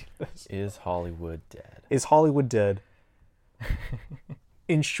of any of this. Is Hollywood dead? Is Hollywood dead?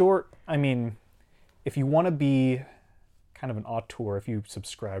 In short, I mean, if you want to be kind of an auteur, if you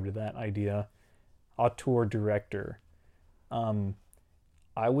subscribe to that idea, auteur director,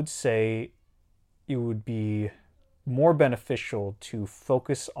 I would say it would be more beneficial to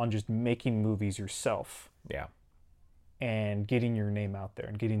focus on just making movies yourself. Yeah. And getting your name out there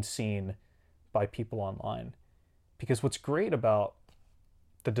and getting seen by people online. Because what's great about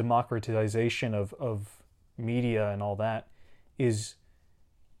the democratization of media and all that is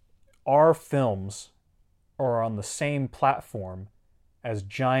our films are on the same platform as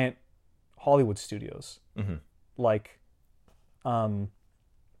giant Hollywood studios. Mm-hmm. Like,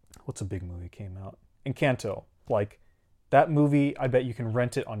 what's a big movie came out? Encanto. Like, that movie, I bet you can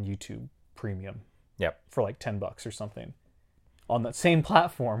rent it on YouTube Premium. Yep. For like $10 or something. On that same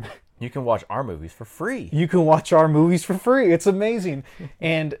platform. You can watch our movies for free. You can watch our movies for free. It's amazing.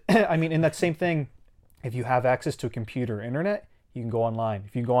 And I mean, in that same thing, if you have access to a computer or internet, you can go online.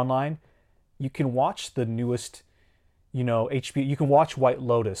 If you go online, you can watch the newest, HBO. You can watch White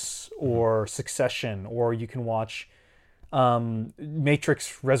Lotus or Succession, or you can watch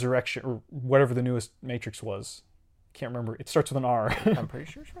Matrix Resurrection, or whatever the newest Matrix was. Can't remember. It starts with an R. I'm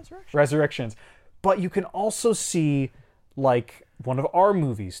pretty sure it's Resurrection. Resurrections. But you can also see, like, one of our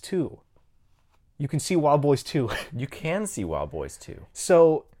movies, too. You can see Wild Boys 2. You can see Wild Boys 2.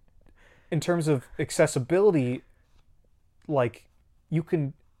 So, in terms of accessibility, like, you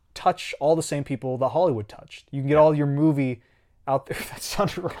can touch all the same people that Hollywood touched. You can get all your movie out there. That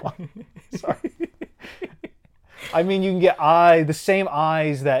sounded wrong. Sorry. I mean, you can get the same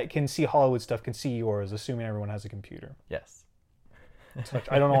eyes that can see Hollywood stuff can see yours, assuming everyone has a computer. Yes. Touch.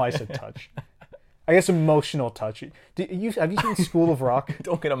 I don't know why I said touch. I guess emotional touch. Have you seen School of Rock?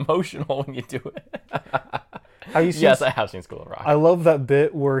 Don't get emotional when you do it. Have you seen? Yes, I have seen School of Rock. I love that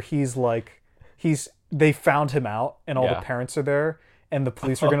bit where he's like, he's they found him out and all Yeah. the parents are there and the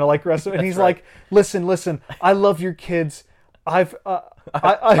police are going to like arrest him. And he's like, listen, I love your kids.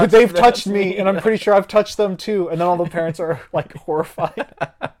 They've touched me and I'm pretty sure I've touched them too. And then all the parents are like horrified.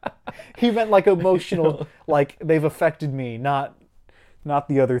 He meant like emotional, like they've affected me, not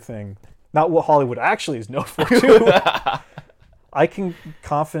the other thing. Not what Hollywood actually is known for too. I can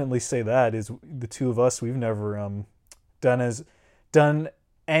confidently say that is the two of us, we've never done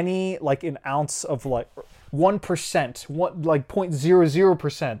any like an ounce of like 1%, like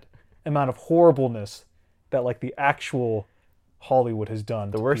 0.00% amount of horribleness that like the actual Hollywood has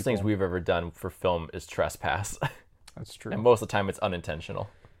done. The worst things we've ever done for film is trespass. That's true. And most of the time it's unintentional.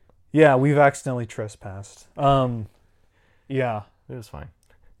 Yeah, we've accidentally trespassed. Yeah. It was fine.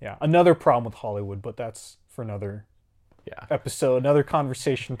 Yeah. Another problem with Hollywood, but that's for another episode, another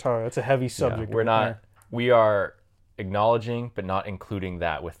conversation. That's a heavy subject. Yeah, we are acknowledging but not including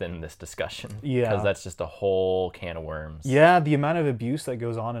that within this discussion. Yeah. Because that's just a whole can of worms. Yeah, the amount of abuse that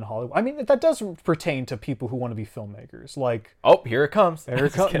goes on in Hollywood. I mean, that does pertain to people who want to be filmmakers. Like, oh, here it comes. There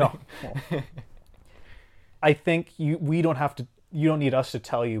it comes. No. Well, I think you don't need us to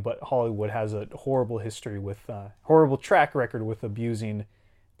tell you, but Hollywood has a horrible history with horrible track record with abusing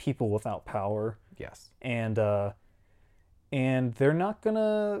people without power. Yes. And they're not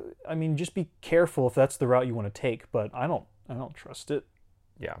gonna. I mean, just be careful if that's the route you want to take. But I don't trust it.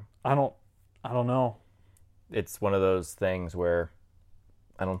 Yeah. I don't know. It's one of those things where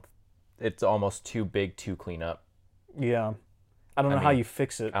it's almost too big to clean up. Yeah. I don't know how you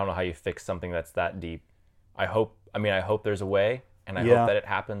fix it. I don't know how you fix something that's that deep. I hope there's a way, and I hope that it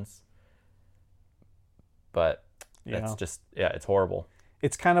happens. But that's just, it's horrible.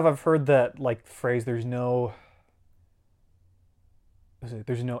 It's kind of, I've heard that like phrase, there's no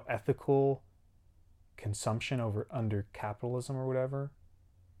ethical consumption under capitalism or whatever.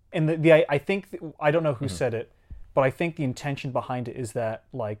 And I think, I don't know who said it, but I think the intention behind it is that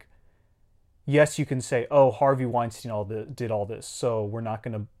like, yes, you can say, oh, Harvey Weinstein did all this, so we're not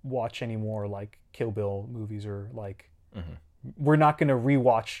going to watch any more like Kill Bill movies, or like we're not going to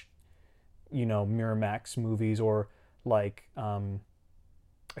rewatch, Miramax movies, or like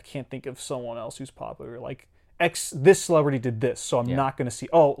I can't think of someone else who's popular. Like this celebrity did this, so I'm not going to see.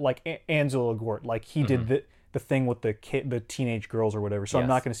 Oh, like Ansel Elgort, like he did the thing with the teenage girls or whatever. So I'm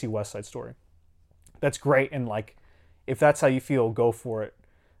not going to see West Side Story. That's great, and like if that's how you feel, go for it.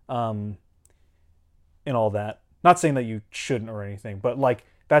 And all that. Not saying that you shouldn't or anything, but like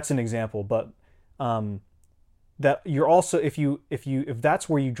that's an example. But that you're also, if that's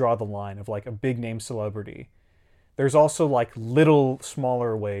where you draw the line of like a big name celebrity, there's also like little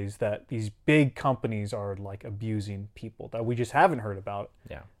smaller ways that these big companies are like abusing people that we just haven't heard about.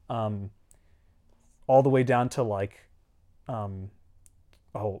 Yeah. All the way down to like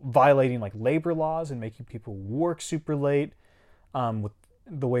violating like labor laws and making people work super late, with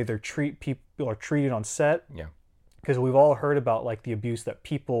the way people are treated on set. Yeah. Because we've all heard about like the abuse that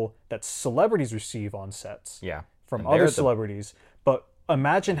celebrities receive on sets. Yeah. From other celebrities. But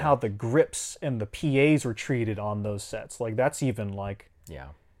imagine how the grips and the PAs were treated on those sets. Like that's even like,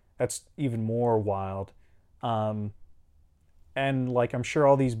 that's even more wild. And like, I'm sure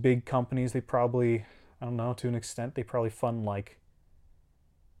all these big companies, they probably, I don't know, to an extent, they probably fund like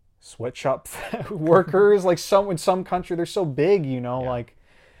sweatshop workers. Like in some country, they're so big, like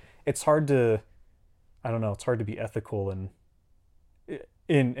it's hard to, I don't know, it's hard to be ethical and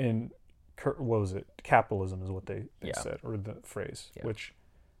in what was it? Capitalism is what they said, or the phrase, which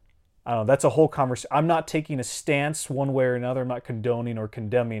I don't know. That's a whole conversation. I'm not taking a stance one way or another. I'm not condoning or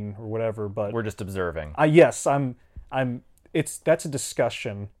condemning or whatever, but we're just observing. Yes, that's a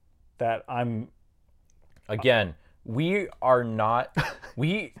discussion that I'm. Again, we are not.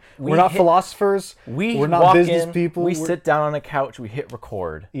 We're not philosophers. We're not business people. We sit down on a couch. We hit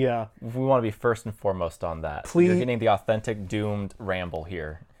record. Yeah. We want to be first and foremost on that. Please. You're getting the authentic doomed ramble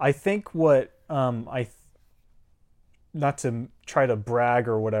here. I think what not to try to brag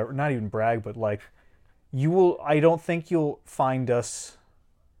or whatever, not even brag, but like I don't think you'll find us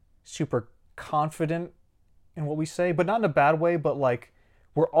super confident in what we say, but not in a bad way, but like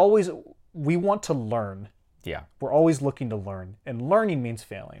we want to learn. Yeah. We're always looking to learn, and learning means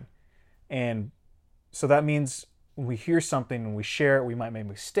failing. And so that means when we hear something and we share it, we might make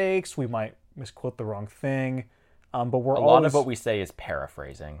mistakes, we might misquote the wrong thing. But a lot of what we say is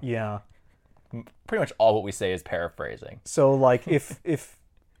paraphrasing. Yeah. Pretty much all what we say is paraphrasing. So like if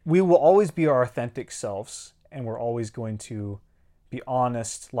we will always be our authentic selves, and we're always going to be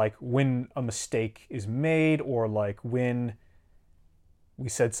honest, like when a mistake is made, or like when we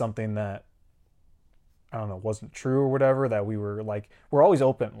said something that I don't know, wasn't true or whatever, that we were like, we're always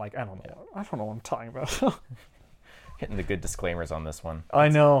open. Like, I don't know what I'm talking about. Hitting the good disclaimers on this one. I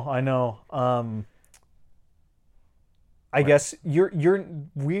know. I guess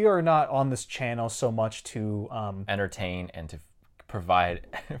we are not on this channel so much to entertain and to provide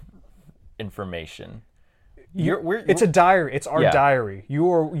information. It's a diary. It's our diary.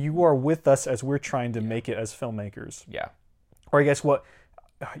 You are with us as we're trying to make it as filmmakers. Yeah. Or I guess what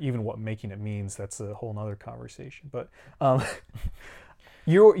making it means, that's a whole nother conversation. But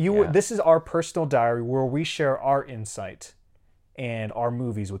this is our personal diary where we share our insight and our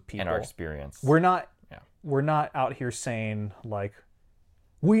movies with people and our experience. We're not out here saying like,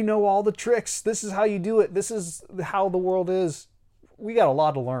 we know all the tricks. This is how you do it. This is how the world is. We got a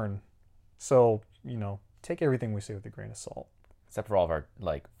lot to learn. So, take everything we say with a grain of salt. Except for all of our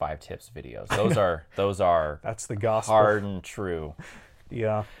 5 tips videos. Those are that's the gospel. Hard and true.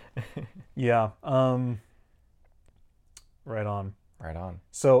 Yeah. Yeah. Right on.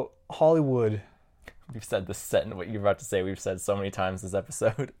 So Hollywood. We've said this sentence, what you're about to say, we've said so many times this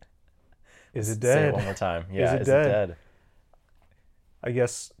episode. Is it dead? Say it one more time. Yeah, is it dead? I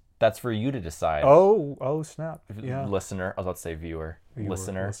guess that's for you to decide. Oh, snap. Yeah. Listener. I was about to say viewer.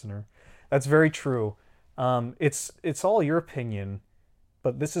 Listener. That's very true. It's all your opinion,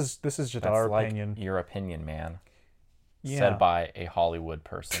 but this is just our opinion. Your opinion, man. Yeah. Said by a Hollywood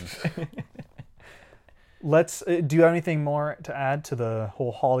person. Do you have anything more to add to the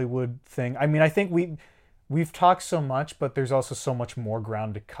whole Hollywood thing? I mean, I think we've talked so much, but there's also so much more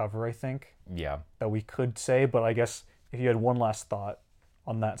ground to cover, I think. Yeah. That we could say, but I guess if you had one last thought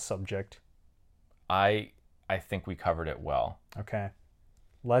on that subject. I think we covered it well. Okay.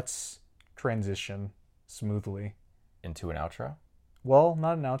 Let's transition smoothly into an outro. Well,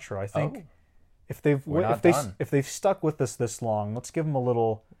 not an outro. I think if they've stuck with us this long, let's give them a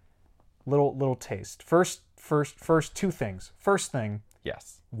little taste. First, 2 things. First thing.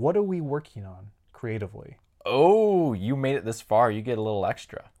 Yes. What are we working on creatively? Oh, you made it this far. You get a little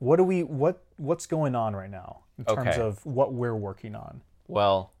extra. What's going on right now in terms of what we're working on?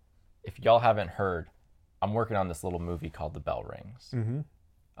 Well, if y'all haven't heard, I'm working on this little movie called The Bell Rings. Mm-hmm.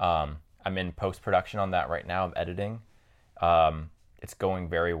 I'm in post-production on that right now. I'm editing. It's going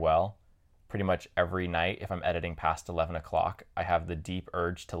very well. Pretty much every night, if I'm editing past 11 o'clock, I have the deep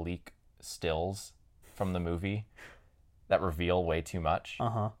urge to leak stills from the movie that reveal way too much.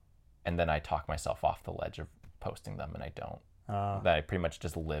 Uh-huh. And then I talk myself off the ledge of posting them, and I don't. That I pretty much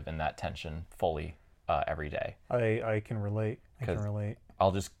just live in that tension fully every day. I can relate. Because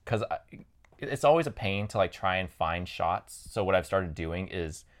it's always a pain to try and find shots. So what I've started doing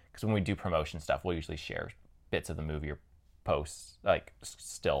is, because when we do promotion stuff, we'll usually share bits of the movie or posts,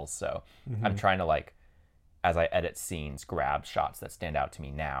 stills. So I'm trying to, as I edit scenes, grab shots that stand out to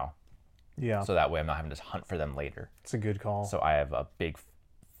me now. Yeah. So that way I'm not having to hunt for them later. It's a good call. So I have a big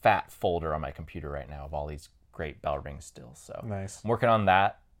fat folder on my computer right now of all these great Bell Ring stills. So nice. I'm working on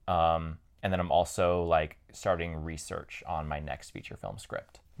that. And then I'm also starting research on my next feature film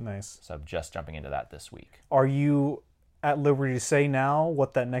script. Nice. So I'm just jumping into that this week. Are you at liberty to say now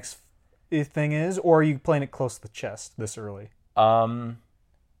what that next thing is, or are you playing it close to the chest this early? I'm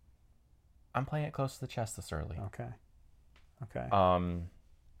playing it close to the chest this early. Okay.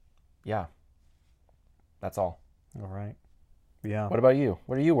 Yeah. That's all. All right. Yeah. What about you?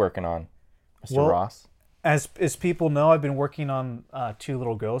 What are you working on, Mr. Ross? As people know, I've been working on Two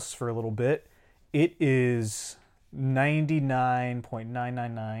Little Ghosts for a little bit. It is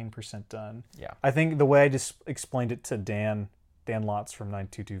 99.999% done. Yeah. I think the way I just explained it to Dan Lotz from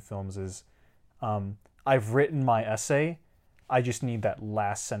 922 Films is, I've written my essay. I just need that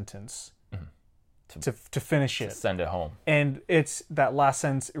last sentence to finish it. Send it home. And it's that last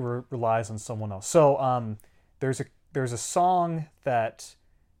sentence relies on someone else. So there's a song that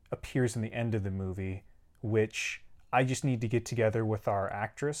appears in the end of the movie, which I just need to get together with our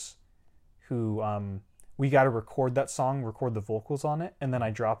actress, who we got to record that song, record the vocals on it, and then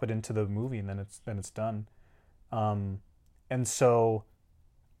I drop it into the movie, and then it's done. And so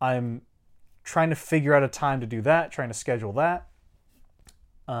I'm trying to figure out a time to do that, trying to schedule that.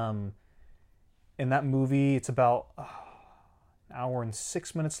 In that movie, it's about an hour and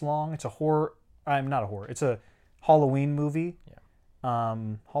 6 minutes long. It's a horror. Not a horror. It's a Halloween movie. Yeah.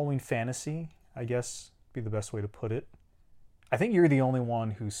 Halloween fantasy, I guess, be the best way to put it. I think you're the only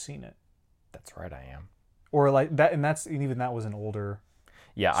one who's seen it. That's right, I am. Or that, and even that was an older,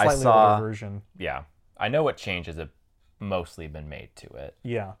 I saw older version. Yeah, I know what changes have mostly been made to it.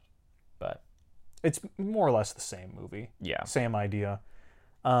 Yeah, but it's more or less the same movie. Yeah, same idea.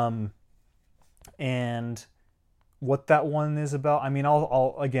 And what that one is about, I mean,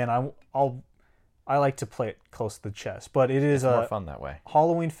 I'll I like to play it close to the chest, but it is more fun that way.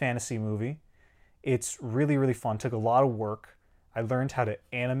 Halloween fantasy movie. It's really, really fun. Took a lot of work. I learned how to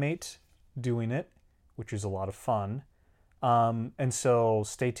animate doing it, which is a lot of fun. And so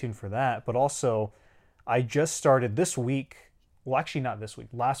stay tuned for that. But also, I just started this week, well, actually not this week,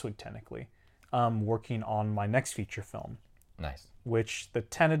 last week technically, working on my next feature film. Nice. Which the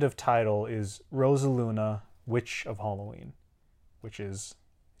tentative title is Rosaluna, Witch of Halloween, which is,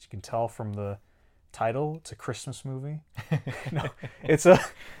 as you can tell from the title, it's a Christmas movie. No, it's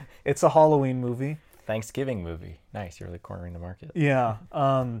a Halloween movie. Thanksgiving movie. Nice. You're really cornering the market. Yeah.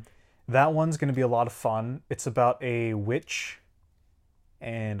 That one's going to be a lot of fun. It's about a witch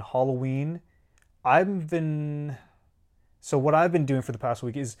and Halloween. So what I've been doing for the past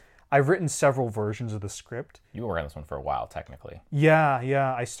week is I've written several versions of the script. You were working on this one for a while, technically.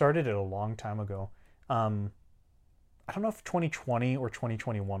 Yeah. I started it a long time ago. I don't know if 2020 or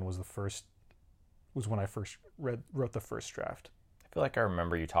 2021 was when I first wrote the first draft. I feel like I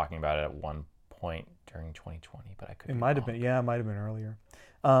remember you talking about it at one point during 2020, but I could. It might have been. Yeah, it might have been earlier.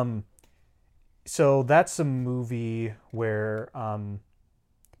 So that's a movie where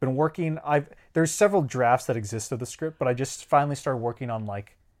been working. There's several drafts that exist of the script, but I just finally started working on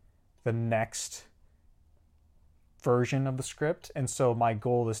like the next version of the script, and so my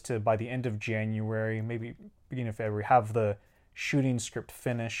goal is to, by the end of January, maybe beginning of February, have the shooting script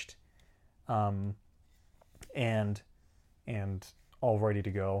finished, and all ready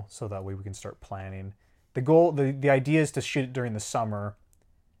to go, so that way we can start planning. The idea is to shoot it during the summer.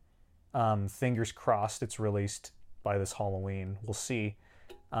 Fingers crossed it's released by this Halloween. We'll see.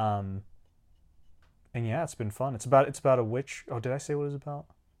 And yeah, it's been fun. It's about a witch. Oh, did I say what it was about?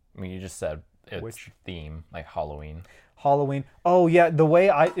 I mean, you just said it's Witch theme, like Halloween. Halloween. Oh yeah,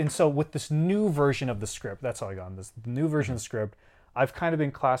 and so with this new version of the script, that's how I got on this. The new version of the script, I've kind of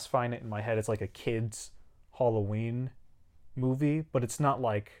been classifying it in my head as like a kid's Halloween movie, but it's not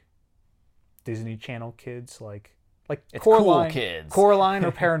like Disney Channel kids, like It's Coraline, cool kids. Coraline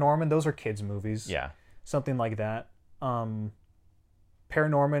or Paranorman. Those are kids movies. Yeah. Something like that.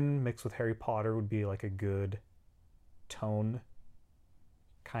 Paranorman mixed with Harry Potter would be like a good tone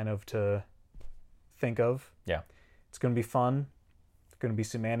kind of to think of. Yeah. It's going to be fun. There's going to be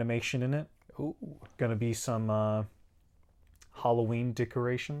some animation in it. Ooh. Going to be some Halloween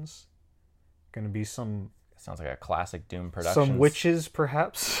decorations. Going to be some... Sounds like a classic Doom production. Some witches,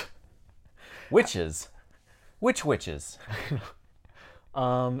 perhaps. Witches? Which witches?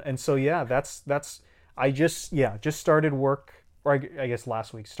 And so, yeah, that's... I just started work, or I guess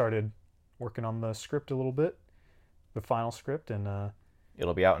last week started working on the script a little bit. The final script, and...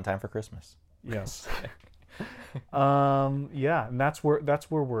 It'll be out in time for Christmas. Yes. Yeah, and that's where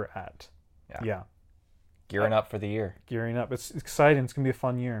we're at. Yeah. Gearing up for the year. Gearing up. It's exciting. It's gonna be a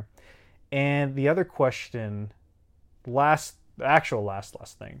fun year. And the other question, the actual last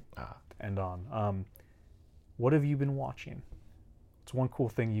thing to end on. What have you been watching? What's one cool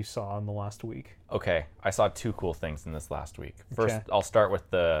thing you saw in the last week? Okay, I saw two cool things in this last week. First, I'll start with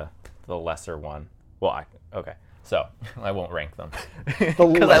the lesser one. Well, so I won't rank them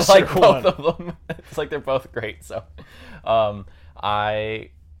because I like both of them. It's like they're both great. So, I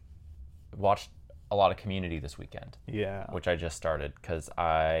watched a lot of Community this weekend. Yeah, which I just started because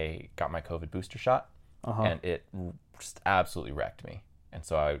I got my COVID booster shot, and it just absolutely wrecked me. And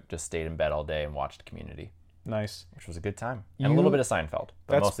so I just stayed in bed all day and watched Community. Nice, which was a good time, and a little bit of Seinfeld,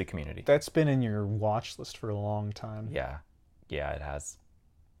 but mostly Community. That's been in your watch list for a long time. Yeah, it has.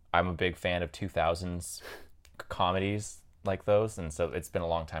 I'm a big fan of 2000s comedies like those, and so it's been a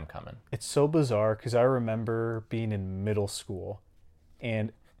long time coming. It's so bizarre because I remember being in middle school,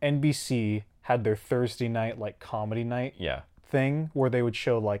 and NBC had their Thursday night like comedy night thing where they would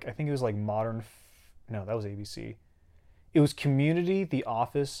show like, I think it was like no, that was ABC. It was Community, The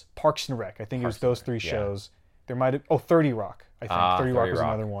Office, Parks and Rec. I think it was those three shows. There might have 30 Rock. I think 30 Rock was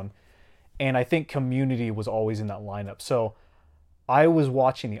another one, and I think Community was always in that lineup. So I was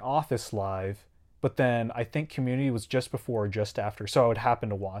watching The Office live, but then I think Community was just before or just after, so I would happen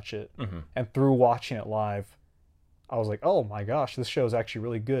to watch it. And through watching it live, I was like, oh my gosh, this show is actually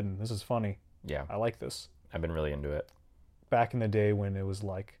really good, and this is funny. Yeah. I like this. I've been really into it. Back in the day when it was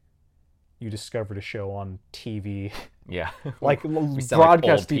like, you discovered a show on TV. Yeah. Like we sound broadcast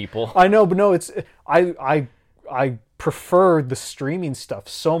like old people. I know, but no, it's... I prefer the streaming stuff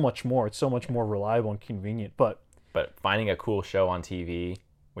so much more. It's so much more reliable and convenient, but finding a cool show on TV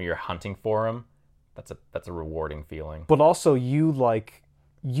when you're hunting for them, that's a rewarding feeling. But also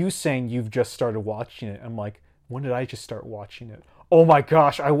you saying you've just started watching it. I'm like, when did I just start watching it? Oh my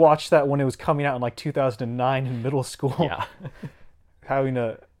gosh, I watched that when it was coming out in like 2009 in middle school. Yeah. Having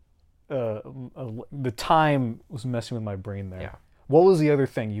a the time was messing with my brain there. Yeah. What was the other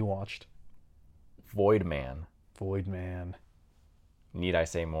thing you watched? Void Man. Void Man. Need I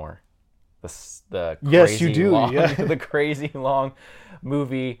say more? The yes, you do. Long, yeah. the crazy long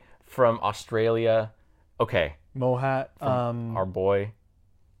movie from Australia. Okay. Mohat. Our boy.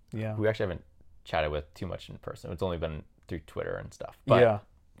 Yeah. Who we actually haven't chatted with too much in person. It's only been through Twitter and stuff. But, yeah.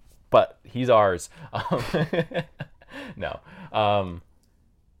 But he's ours. No.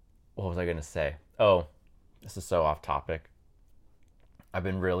 What was I going to say? Oh, this is so off topic. I've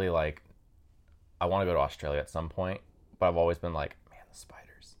been really like, I want to go to Australia at some point, but I've always been like, man, the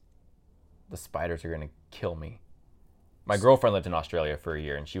spiders. The spiders are going to kill me. My girlfriend lived in Australia for a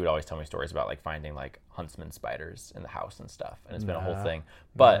year, and she would always tell me stories about like finding like huntsman spiders in the house and stuff, and it's been a whole thing.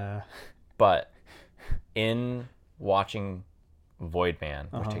 But in watching Void Man,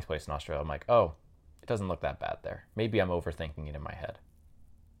 which takes place in Australia, I'm like, oh, it doesn't look that bad there. Maybe I'm overthinking it in my head.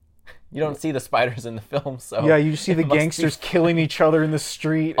 You don't see the spiders in the film, so yeah, you see the gangsters killing each other in the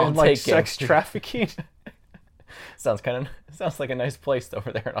street and like sex trafficking. Sounds like a nice place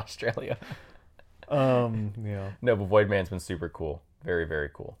over there in Australia. Yeah. No, but Void Man's been super cool. Very, very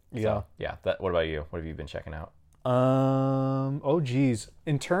cool. Yeah. So, yeah. What about you? What have you been checking out? Oh geez.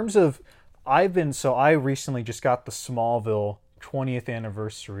 In terms of, I recently just got the Smallville 20th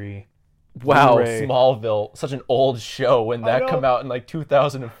anniversary. Wow, Blu-ray. Smallville, such an old show. When that come out in like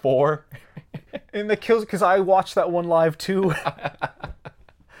 2004. And the kills, because I watched that one live too.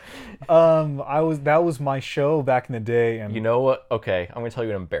 That was my show back in the day. And you know what? Okay, I'm gonna tell you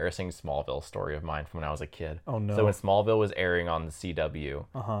an embarrassing Smallville story of mine from when I was a kid. Oh no! So when Smallville was airing on the CW,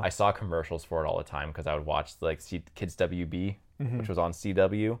 I saw commercials for it all the time because I would watch like Kids WB, which was on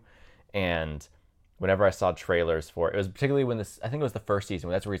CW, and whenever I saw trailers for it, it was particularly when I think it was the first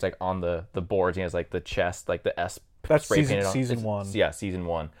season. That's where he's like on the boards. And he has like the chest, like the S. That's spray painted on. Season 1. Yeah, season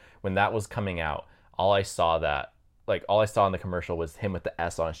 1. When that was coming out, all I saw in the commercial was him with the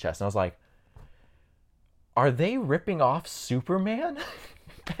S on his chest, and I was like, are they ripping off Superman?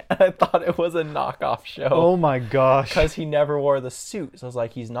 And I thought it was a knockoff show. Oh my gosh! Because he never wore the suit, so I was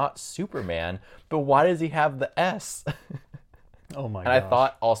like, he's not Superman, but why does he have the S? Oh my! And I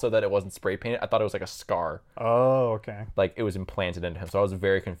thought also that it wasn't spray painted. I thought it was like a scar. Oh, okay. Like it was implanted into him. So I was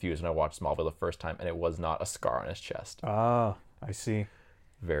very confused when I watched Smallville the first time, and it was not a scar on his chest. Ah, I see.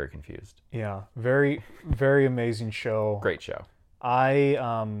 Very confused. Yeah, very, very amazing show. Great show.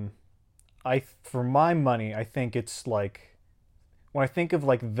 For my money, I think it's like, when I think of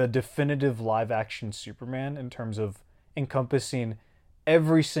like the definitive live action Superman in terms of encompassing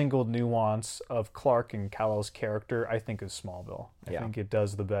every single nuance of Clark and Kal-El's character, I think is Smallville. I think it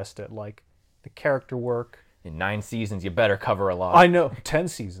does the best at like the character work. In 9 seasons, you better cover a lot. I know, 10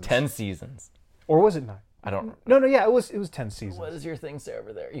 seasons. 10 seasons. Or was it 9? I don't. No, yeah, it was 10 seasons. What does your thing say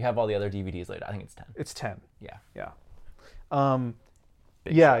over there? You have all the other DVDs later. I think it's 10. It's 10. Yeah.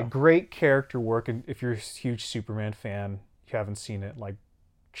 Big show. Great character work, and if you're a huge Superman fan, you haven't seen it, like,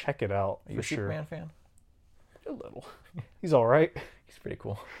 check it out. Are you a Superman fan? A little. He's all right. He's pretty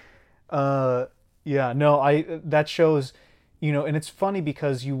cool. Yeah, no, that shows, and it's funny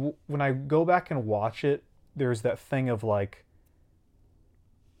because when I go back and watch it, there's that thing of like,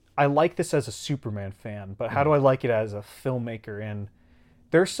 I like this as a Superman fan, but how do I like it as a filmmaker? And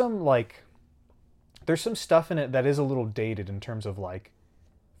there's some stuff in it that is a little dated in terms of like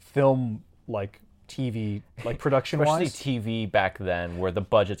film, like TV, like production wise. Especially TV back then, where the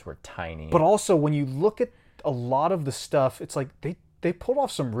budgets were tiny. But also when you look at a lot of the stuff, it's like they pulled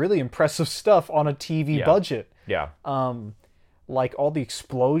off some really impressive stuff on a TV budget. Yeah. Like all the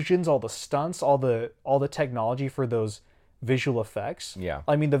explosions, all the stunts, all the technology for those visual effects. Yeah.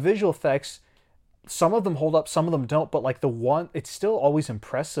 I mean, the visual effects, some of them hold up, some of them don't, but like it's still always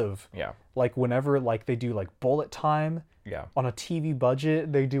impressive. Yeah. Like whenever like they do like bullet time on a TV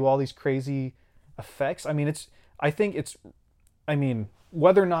budget, they do all these crazy effects. I mean,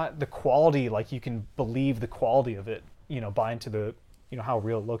 whether or not the quality, like you can believe the quality of it, buy into the, how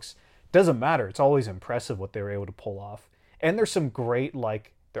real it looks, doesn't matter. It's always impressive what they were able to pull off. And there are some great,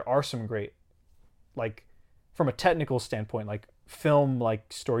 like from a technical standpoint, like film,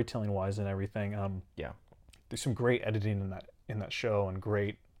 like storytelling wise and everything. There's some great editing in that show and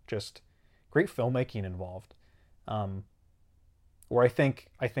great filmmaking involved. Where I think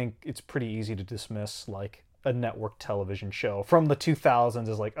it's pretty easy to dismiss like a network television show from the 2000s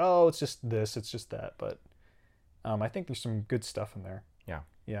as like, oh, it's just this, it's just that. But I think there's some good stuff in there.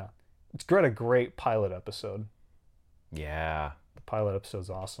 Yeah. It's got a great pilot episode. Yeah. The pilot episode's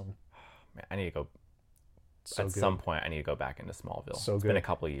awesome. Man, I need to go. Some point, I need to go back into Smallville. So it's good. been a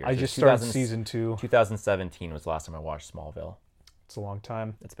couple of years. I just started season 2. 2017 was the last time I watched Smallville. It's a long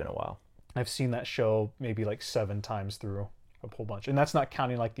time. It's been a while. I've seen that show maybe like 7 times through a whole bunch. And that's not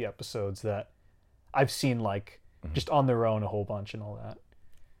counting like the episodes that I've seen like just on their own a whole bunch and all that.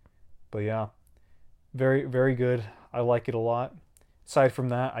 But yeah, very, very good. I like it a lot. Aside from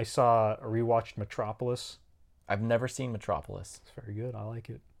that, I rewatched Metropolis. I've never seen Metropolis. It's very good. I like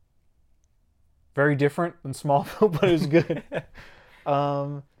it. Very different than Smallville, but it was good.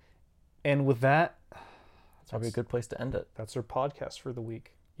 And with that, that's probably a good place to end it. That's our podcast for the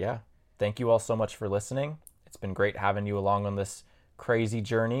week. Yeah. Thank you all so much for listening. It's been great having you along on this crazy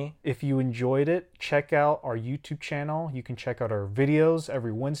journey. If you enjoyed it, check out our YouTube channel. You can check out our videos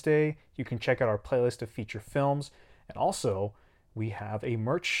every Wednesday. You can check out our playlist of feature films. And also, we have a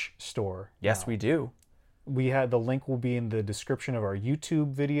merch store. Yes, we do. The link will be in the description of our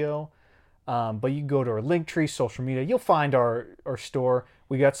YouTube video. But you can go to our Linktree, social media. You'll find our store.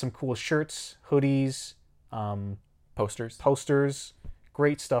 We got some cool shirts, hoodies, posters.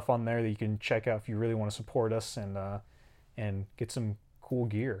 Great stuff on there that you can check out if you really want to support us and get some cool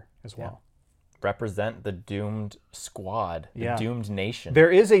gear as well. Yeah. Represent the Doomed Squad, the Doomed Nation. There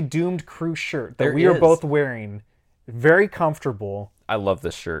is a Doomed Crew shirt that we are both wearing. Very comfortable. I love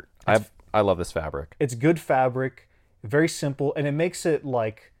this shirt. I love this fabric. It's good fabric, very simple, and it makes it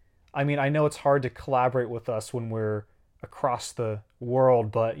like, I mean, I know it's hard to collaborate with us when we're across the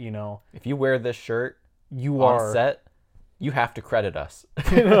world, but you know, if you wear this shirt on set, you have to credit us.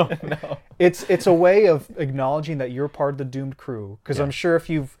 No. It's a way of acknowledging that you're part of the Doomed Crew. Because I'm sure if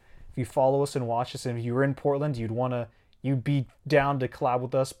you follow us and watch us, and if you were in Portland, you'd be down to collab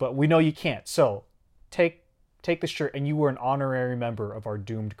with us. But we know you can't. So take the shirt, and you were an honorary member of our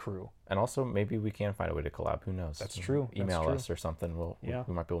Doomed Crew. And also, maybe we can find a way to collab. Who knows? That's true. Email us or something. We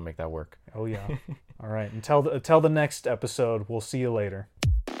might be able to make that work. Oh yeah. All right. Until the next episode. We'll see you later.